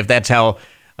profession if that's how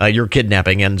your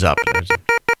kidnapping ends up.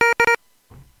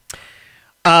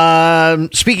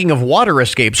 Speaking of water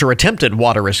escapes or attempted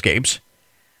water escapes,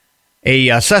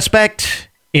 a suspect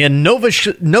in Nova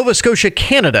Scotia,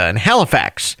 Canada, in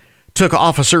Halifax, took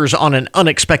officers on an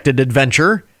unexpected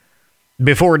adventure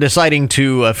before deciding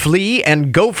to flee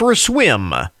and go for a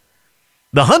swim.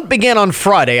 The hunt began on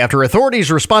Friday after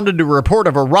authorities responded to a report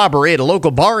of a robbery at a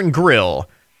local bar and grill,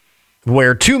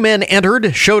 where 2 men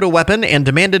entered, showed a weapon, and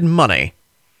demanded money.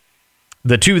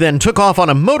 The 2 then took off on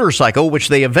a motorcycle, which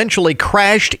they eventually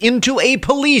crashed into a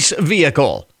police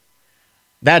vehicle.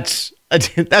 That's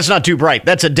not too bright.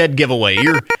 That's a dead giveaway.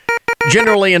 You're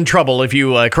generally in trouble if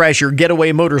you crash your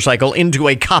getaway motorcycle into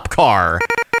a cop car.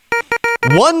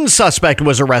 1 suspect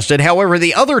was arrested. However,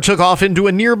 the other took off into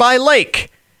a nearby lake,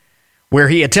 where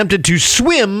he attempted to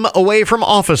swim away from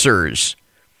officers.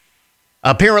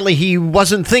 Apparently, he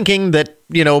wasn't thinking that,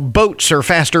 boats are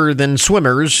faster than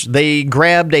swimmers. They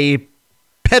grabbed a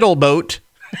pedal boat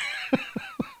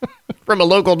from a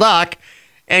local dock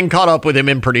and caught up with him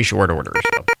in pretty short order.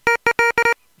 So.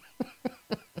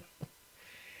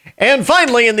 And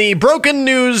finally, in the broken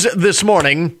news this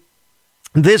morning,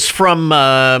 this from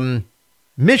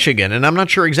Michigan, and I'm not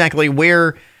sure exactly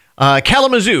where,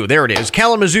 Kalamazoo, there it is,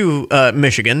 Kalamazoo,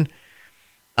 Michigan.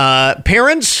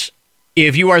 Parents,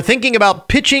 if you are thinking about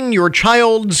pitching your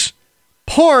child's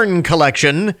porn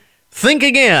collection, think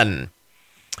again.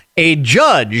 A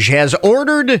judge has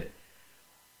ordered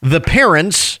the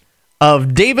parents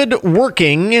of David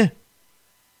Working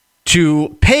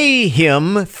to pay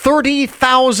him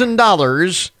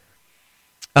 $30,000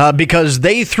 because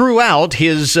they threw out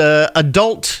his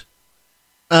adult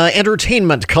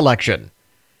entertainment collection.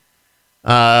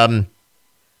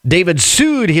 David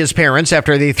sued his parents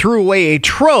after they threw away a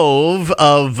trove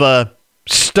of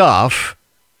stuff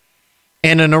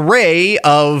and an array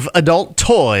of adult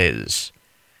toys.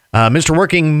 Mr.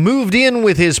 Working moved in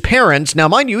with his parents. Now,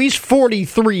 mind you, he's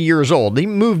 43 years old. He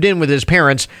moved in with his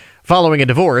parents following a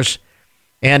divorce,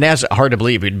 and as hard to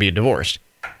believe he'd be divorced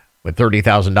with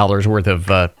 $30,000 worth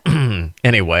of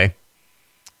anyway.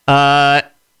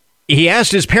 He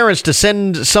asked his parents to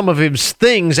send some of his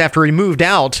things after he moved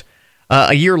out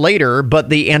a year later, but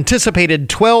the anticipated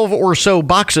 12 or so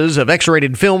boxes of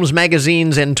X-rated films,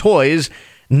 magazines, and toys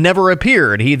never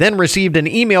appeared. He then received an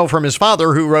email from his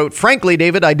father who wrote, "Frankly,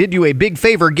 David, I did you a big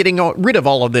favor getting rid of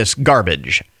all of this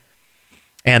garbage."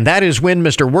 And that is when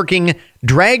Mr. Working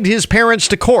dragged his parents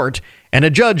to court, and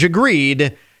a judge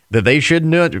agreed that they should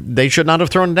not have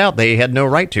thrown it out. They had no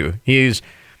right to. They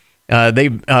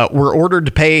were ordered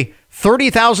to pay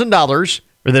 $30,000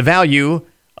 for the value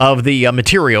of the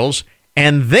materials,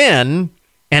 and then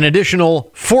an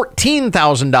additional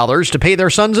 $14,000 to pay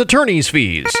their son's attorney's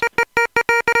fees.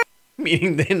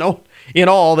 Meaning, in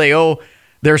all, they owe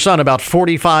their son about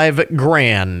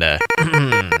 $45,000.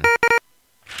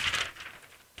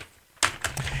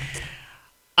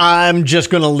 I'm just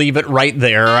going to leave it right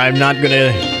there. I'm not going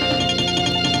to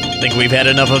think we've had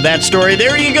enough of that story.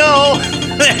 There you go.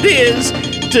 That is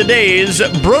today's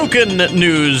Broken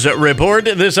News Report.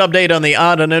 This update on the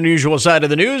odd and unusual side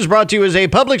of the news brought to you as a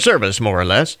public service, more or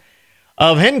less,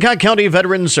 of Hancock County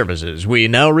Veterans Services. We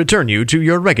now return you to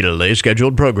your regularly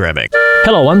scheduled programming.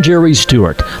 Hello, I'm Jerry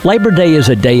Stewart. Labor Day is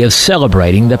a day of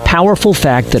celebrating the powerful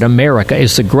fact that America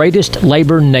is the greatest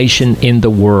labor nation in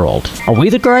the world. Are we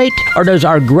the great? Or does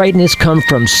our greatness come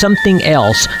from something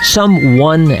else,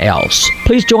 someone else?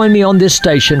 Please join me on this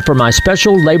station for my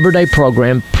special Labor Day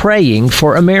program, Praying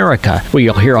for America, where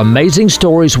you'll hear amazing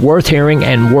stories worth hearing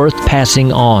and worth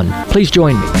passing on. Please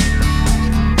join me.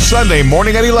 Sunday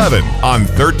morning at 11 on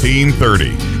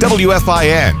 1330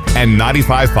 WFIN and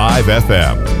 95.5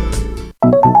 FM.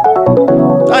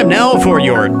 Time now for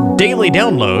your daily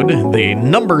download, the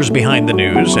numbers behind the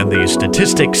news and the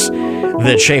statistics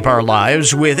that shape our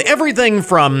lives, with everything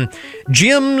from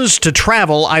gyms to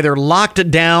travel either locked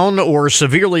down or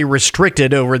severely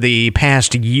restricted over the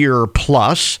past year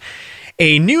plus.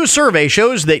 A new survey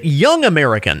shows that young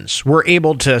Americans were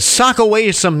able to sock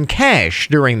away some cash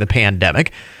during the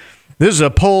pandemic. This is a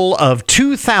poll of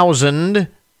 2,000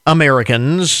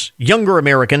 Americans, younger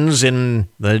Americans in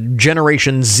the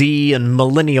Generation Z and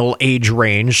millennial age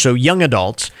range, so young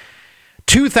adults.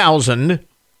 2,000,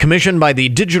 commissioned by the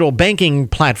digital banking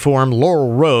platform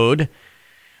Laurel Road,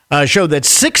 showed that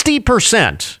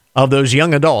 60% of those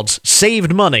young adults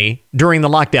saved money during the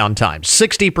lockdown time.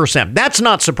 60%. That's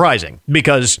not surprising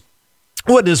because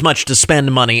it wasn't as much to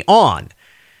spend money on.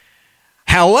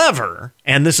 However,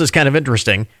 and this is kind of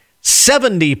interesting,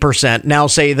 70% now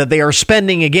say that they are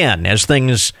spending again as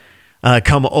things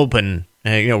come open,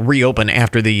 reopen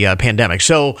after the pandemic.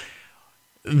 So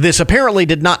this apparently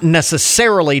did not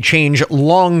necessarily change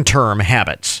long-term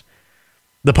habits.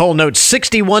 The poll notes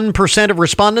 61% of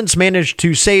respondents managed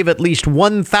to save at least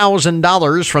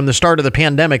 $1,000 from the start of the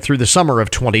pandemic through the summer of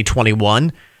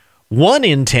 2021. 1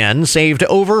 in 10 saved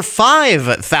over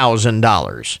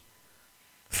 $5,000.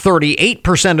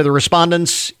 38% of the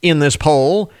respondents in this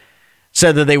poll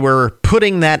said that they were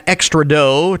putting that extra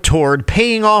dough toward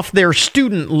paying off their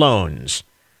student loans.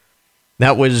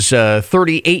 That was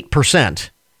 38%.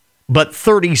 But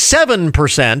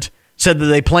 37% said that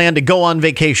they planned to go on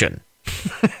vacation.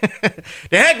 To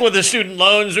heck with the student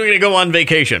loans, we're going to go on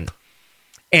vacation.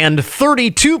 And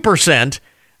 32%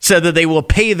 said that they will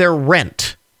pay their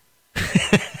rent.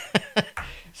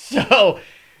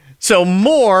 So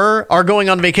more are going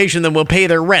on vacation than will pay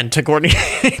their rent, according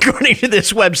to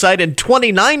this website, and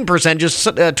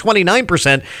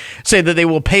 29% say that they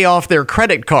will pay off their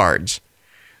credit cards.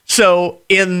 So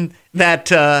in that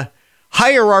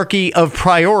hierarchy of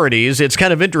priorities, it's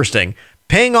kind of interesting.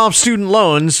 Paying off student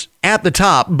loans at the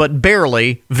top, but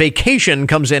barely. Vacation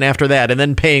comes in after that, and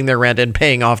then paying their rent and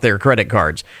paying off their credit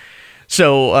cards.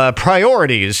 So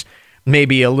priorities may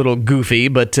be a little goofy,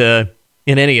 but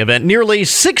in any event, nearly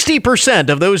 60%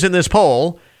 of those in this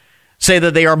poll say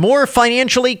that they are more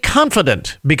financially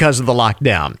confident because of the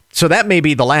lockdown. So that may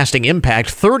be the lasting impact.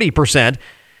 30%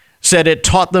 said it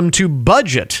taught them to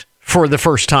budget for the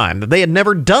first time, that they had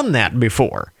never done that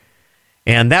before.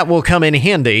 And that will come in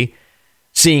handy.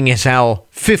 seeing as how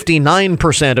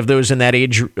 59% of those in that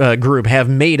age group have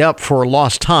made up for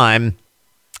lost time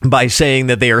by saying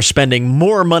that they are spending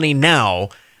more money now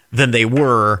than they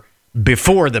were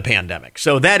before the pandemic.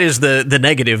 So that is the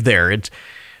negative there. It's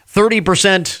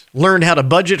 30% learned how to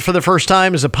budget for the first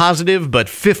time is a positive, but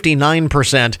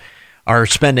 59% are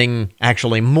spending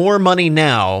actually more money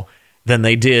now than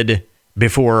they did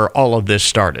before all of this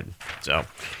started. So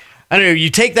I don't know. You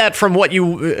take that from what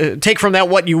you take from that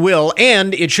what you will,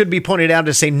 and it should be pointed out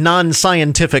as a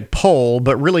non-scientific poll,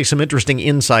 but really some interesting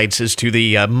insights as to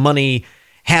the money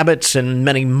habits and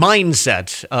many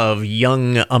mindsets of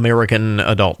young American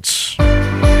adults.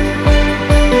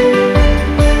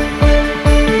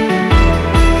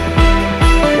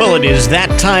 Well, it is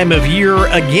that time of year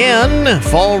again.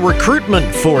 Fall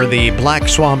recruitment for the Black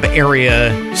Swamp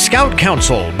Area Scout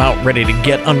Council about ready to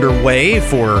get underway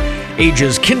for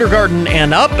ages kindergarten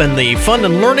and up, and the fun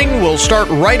and learning will start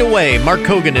right away. Mark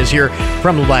Cogan is here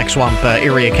from the Black Swamp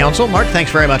Area Council. Mark, thanks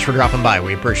very much for dropping by.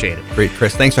 We appreciate it. Great,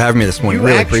 Chris. Thanks for having me this morning. You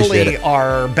really appreciate it. actually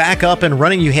are back up and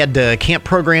running. You had camp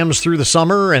programs through the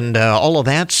summer and all of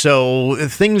that, so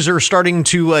things are starting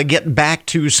to get back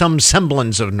to some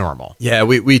semblance of normal. Yeah,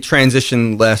 we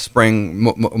transitioned last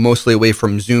spring mostly away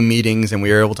from Zoom meetings, and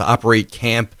we were able to operate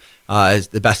camp as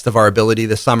the best of our ability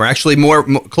this summer. Actually,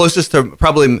 closest to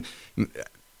probably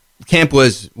camp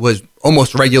was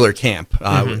almost regular camp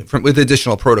with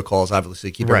additional protocols,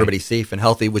 obviously, to keep everybody safe and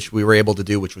healthy, which we were able to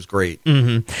do, which was great.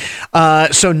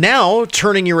 So now,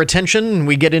 turning your attention,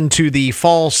 we get into the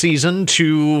fall season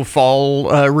to fall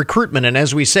recruitment. And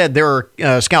as we said, there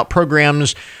are scout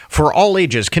programs for all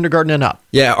ages, kindergarten and up.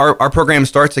 Yeah, our program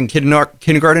starts in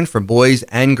kindergarten for boys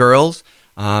and girls.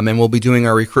 And we'll be doing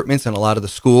our recruitments in a lot of the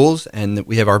schools. And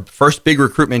we have our first big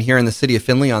recruitment here in the city of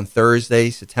Findlay on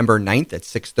Thursday, September 9th at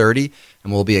 6:30.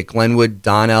 And we'll be at Glenwood,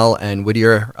 Donnell, and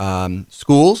Whittier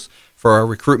schools for our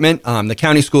recruitment. The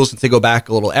county schools, since they go back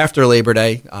a little after Labor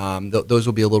Day, those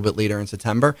will be a little bit later in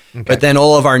September. Okay. But then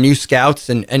all of our new scouts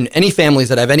and any families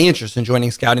that have any interest in joining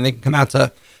scouting, they can come out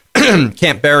to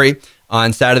Camp Berry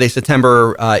on Saturday,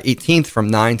 September 18th from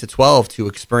 9 to 12 to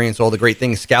experience all the great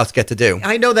things scouts get to do.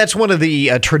 I know that's one of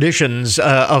the traditions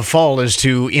of fall is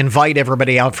to invite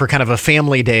everybody out for kind of a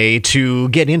family day to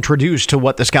get introduced to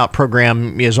what the scout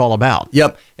program is all about.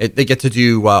 Yep. They get to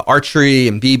do archery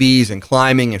and BBs and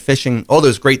climbing and fishing, all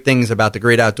those great things about the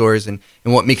great outdoors and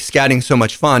what makes scouting so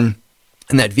much fun.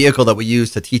 And that vehicle that we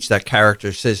use to teach that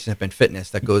character, citizenship, and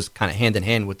fitness that goes kind of hand in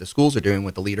hand with the schools are doing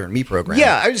with the Leader in Me program.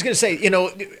 Yeah, I was going to say,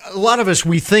 a lot of us,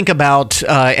 we think about,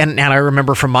 and I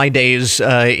remember from my days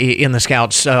in the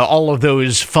Scouts, all of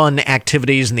those fun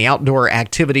activities and the outdoor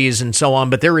activities and so on,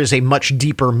 but there is a much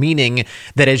deeper meaning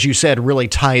that, as you said, really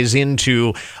ties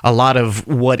into a lot of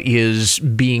what is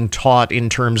being taught in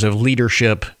terms of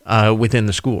leadership within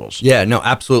the schools. Yeah, no,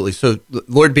 absolutely. So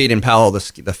Lord Baden-Powell,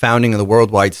 the founding of the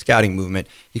worldwide scouting movement,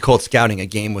 he called scouting a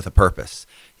game with a purpose.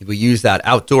 We use that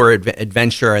outdoor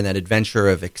adventure and that adventure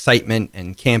of excitement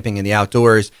and camping in the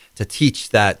outdoors to teach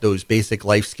those basic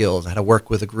life skills, how to work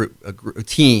with a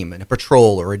team and a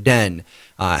patrol or a den,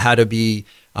 how to be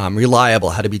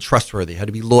reliable, how to be trustworthy, how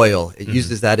to be loyal. It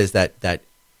uses that as that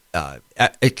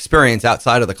experience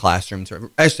outside of the classroom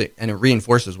and it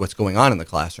reinforces what's going on in the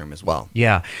classroom as well.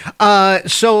 Yeah.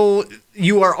 So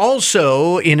you are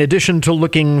also, in addition to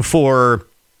looking for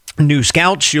new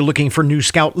scouts, you're looking for new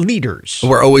scout leaders.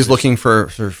 We're always looking for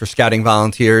scouting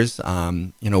volunteers.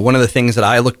 One of the things that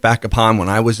I look back upon when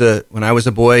I was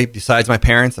a boy, besides my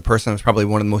parents, the person that was probably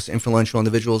one of the most influential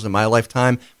individuals in my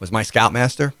lifetime was my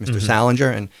scoutmaster, Mr. Salinger.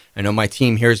 And I know my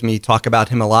team hears me talk about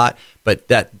him a lot, but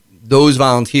those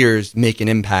volunteers make an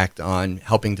impact on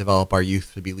helping develop our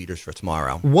youth to be leaders for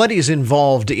tomorrow. What is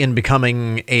involved in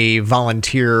becoming a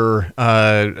volunteer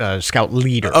scout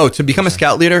leader? Oh, to become a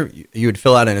scout leader, you would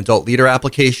fill out an adult leader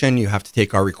application. You have to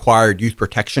take our required youth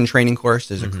protection training course.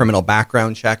 There's a criminal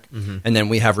background check. And then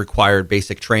we have required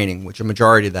basic training, which a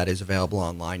majority of that is available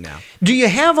online now. Do you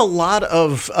have a lot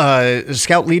of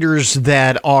scout leaders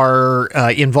that are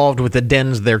involved with the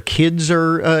dens their kids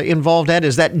are involved at?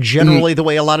 Is that generally the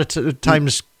way a lot of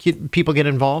times people get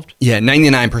involved? Yeah,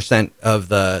 99% of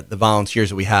the volunteers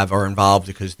that we have are involved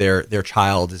because their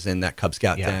child is in that Cub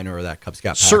Scout den or that Cub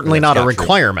Scout pack. Certainly not a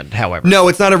requirement, however. No,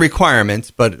 it's not a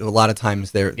requirement, but a lot of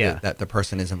times that the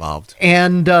person is involved.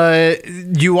 And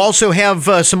you also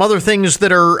have some other things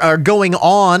that are going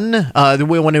on.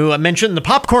 We want to mention the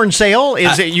popcorn sale.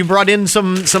 You brought in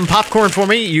some popcorn for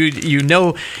me. You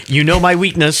know my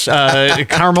weakness,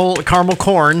 caramel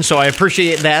corn. So I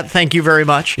appreciate that. Thank you very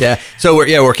much. Yeah. So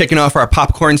we're kicking off our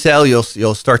popcorn sale.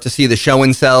 You'll start to see the show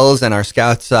and sells, and our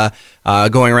scouts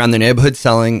going around the neighborhood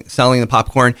selling the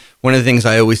popcorn. One of the things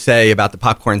I always say about the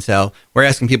popcorn sale, we're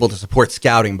asking people to support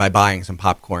Scouting by buying some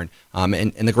popcorn.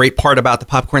 And the great part about the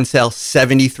popcorn sale,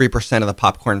 73% of the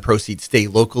popcorn proceeds stay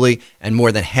locally, and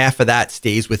more than half of that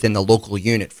stays within the local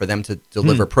unit for them to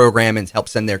deliver program and help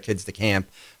send their kids to camp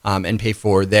and pay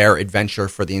for their adventure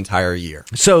for the entire year.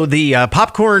 So the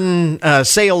popcorn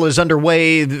sale is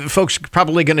underway. Folks are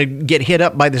probably going to get hit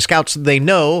up by the Scouts they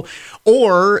know,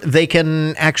 or they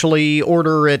can actually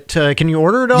order it. Can you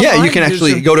order it online? Yeah, you can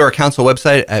actually go to our council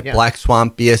website at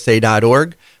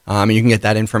blackswampbsa.org. And you can get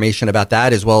that information about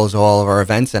that, as well as all of our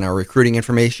events and our recruiting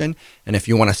information. And if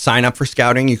you want to sign up for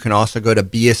Scouting, you can also go to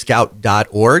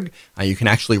beascout.org. You can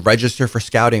actually register for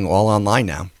Scouting all online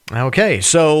now. Okay,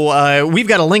 so we've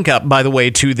got a link up, by the way,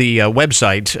 to the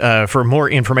website for more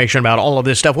information about all of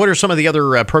this stuff. What are some of the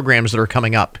other programs that are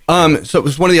coming up? So it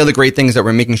was one of the other great things that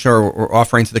we're making sure we're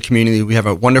offering to the community. We have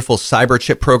a wonderful cyber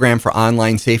chip program for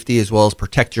online safety, as well as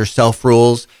protect yourself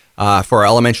rules. For our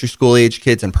elementary school age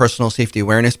kids and personal safety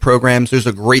awareness programs. Those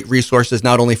are great resources,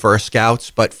 not only for our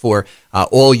Scouts, but for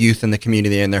all youth in the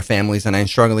community and their families. And I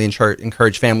strongly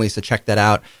encourage families to check that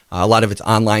out. A lot of it's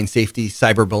online safety,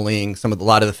 cyberbullying, a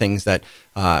lot of the things that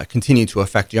continue to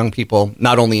affect young people,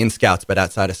 not only in Scouts, but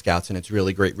outside of Scouts. And it's a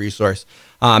really great resource.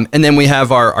 And then we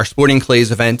have our Sporting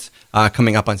Clays event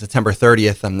coming up on September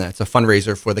 30th, and that's a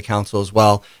fundraiser for the council as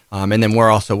well. And then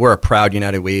we're a proud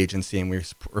United Way agency, and we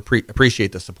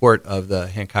appreciate the support of the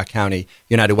Hancock County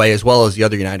United Way, as well as the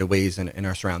other United Ways in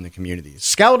our surrounding communities.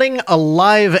 Scouting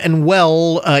alive and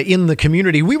well in the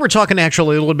community. We were talking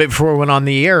actually a little bit before we went on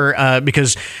the air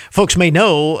because folks may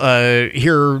know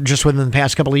here just within the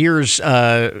past couple of years,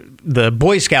 the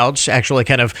Boy Scouts actually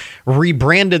kind of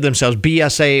rebranded themselves.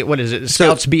 BSA, what is it?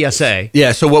 Scouts BSA.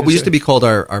 Yeah, so what we used to be called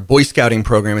our Boy Scouting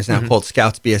program is now called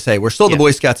Scouts BSA. We're still the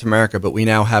Boy Scouts of America, but we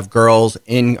now have girls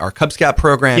in our Cub Scout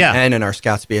program and in our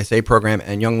Scouts BSA program,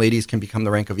 and young ladies can become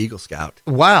the rank of Eagle Scout.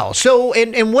 Wow. So,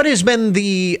 and what has been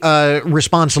the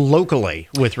response locally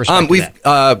with respect to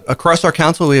that? Across our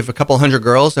council, we have a couple hundred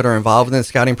girls that are involved in the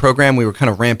scouting program. We were kind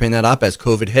of ramping that up as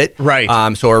COVID hit. Right.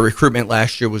 So our recruitment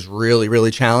last year was really,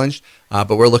 really challenged,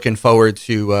 but we're looking forward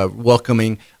to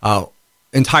welcoming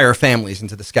entire families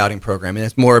into the scouting program, and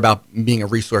it's more about being a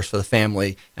resource for the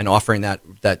family and offering that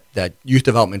youth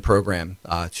development program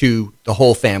to the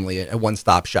whole family at a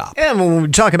one-stop shop. And when we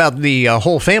talk about the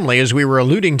whole family, as we were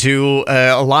alluding to,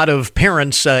 a lot of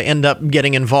parents end up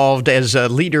getting involved as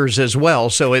leaders as well,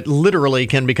 so it literally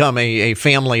can become a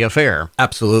family affair.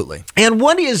 Absolutely. And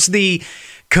what is the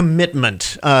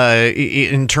commitment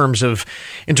in terms of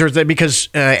that, because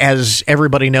as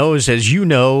everybody knows, as you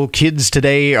know, kids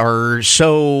today are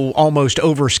so almost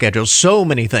overscheduled, so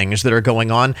many things that are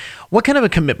going on. What kind of a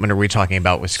commitment are we talking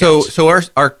about with Scouts? So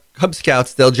our Cub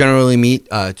Scouts, they'll generally meet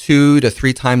 2 to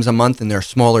 3 times a month in their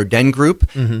smaller den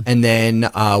group, and then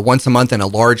once a month in a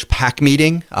large pack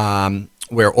meeting.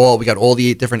 Where we got all the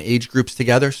 8 different age groups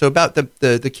together. So about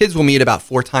the kids will meet about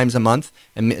 4 times a month,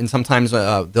 and sometimes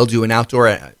they'll do an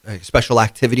outdoor special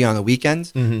activity on the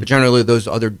weekends. But generally, those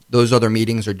other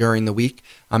meetings are during the week.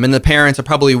 And the parents are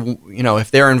probably,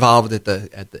 if they're involved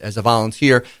as a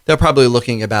volunteer, they're probably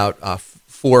looking about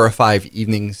 4 or 5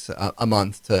 evenings a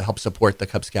month to help support the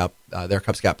Cub Scout, their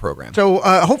Cub Scout program. So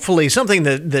hopefully something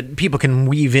that people can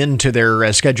weave into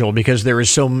their schedule, because there is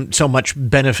so much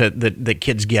benefit that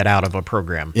kids get out of a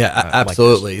program. Yeah,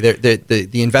 absolutely. Like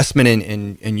the investment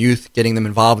in youth, getting them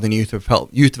involved in youth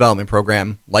development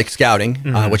program like Scouting,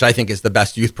 which I think is the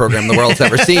best youth program the world's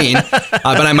ever seen. But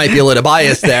I might be a little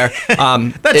biased there.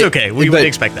 That's okay. We would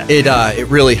expect that. It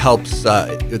really helps.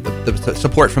 The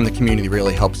support from the community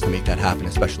really helps to make that happen,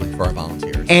 especially for our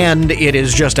volunteers. And it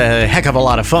is just a heck of a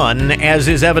lot of fun, as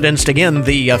is evidenced again,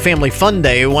 the Family Fun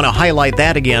Day. I want to highlight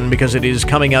that again because it is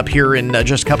coming up here in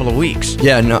just a couple of weeks.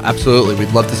 Yeah, no, absolutely.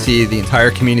 We'd love to see the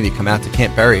entire community come out to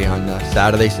Camp Berry on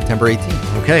Saturday, September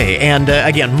 18th. Okay, and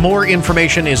again, more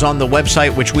information is on the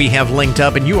website, which we have linked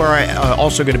up, and you are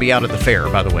also going to be out at the fair,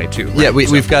 by the way, too. Right? Yeah,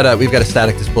 we've got a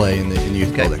static display in the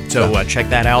youth building. So check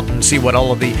that out and see what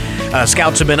all of the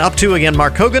Scouts have been up to. Again,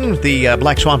 Mark Hogan, the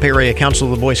Black Swamp Area Council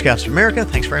of the Boy Scouts of America.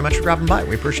 Thanks very much for dropping by.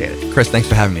 We appreciate it. Chris, thanks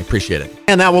for having me. Appreciate it.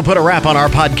 And that will put a wrap on our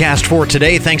podcast for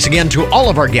today. Thanks again to all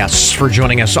of our guests for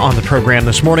joining us on the program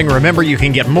this morning. Remember, you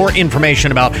can get more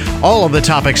information about all of the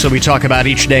topics that we talk about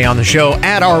each day on the show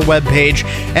at our webpage,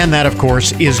 and that, of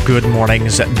course, is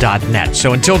goodmornings.net.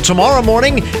 So until tomorrow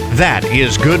morning, that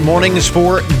is Good Mornings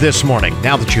for this morning.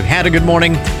 Now that you had a good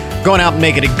morning, go on out and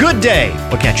make it a good day.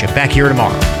 We'll catch you back here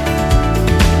tomorrow.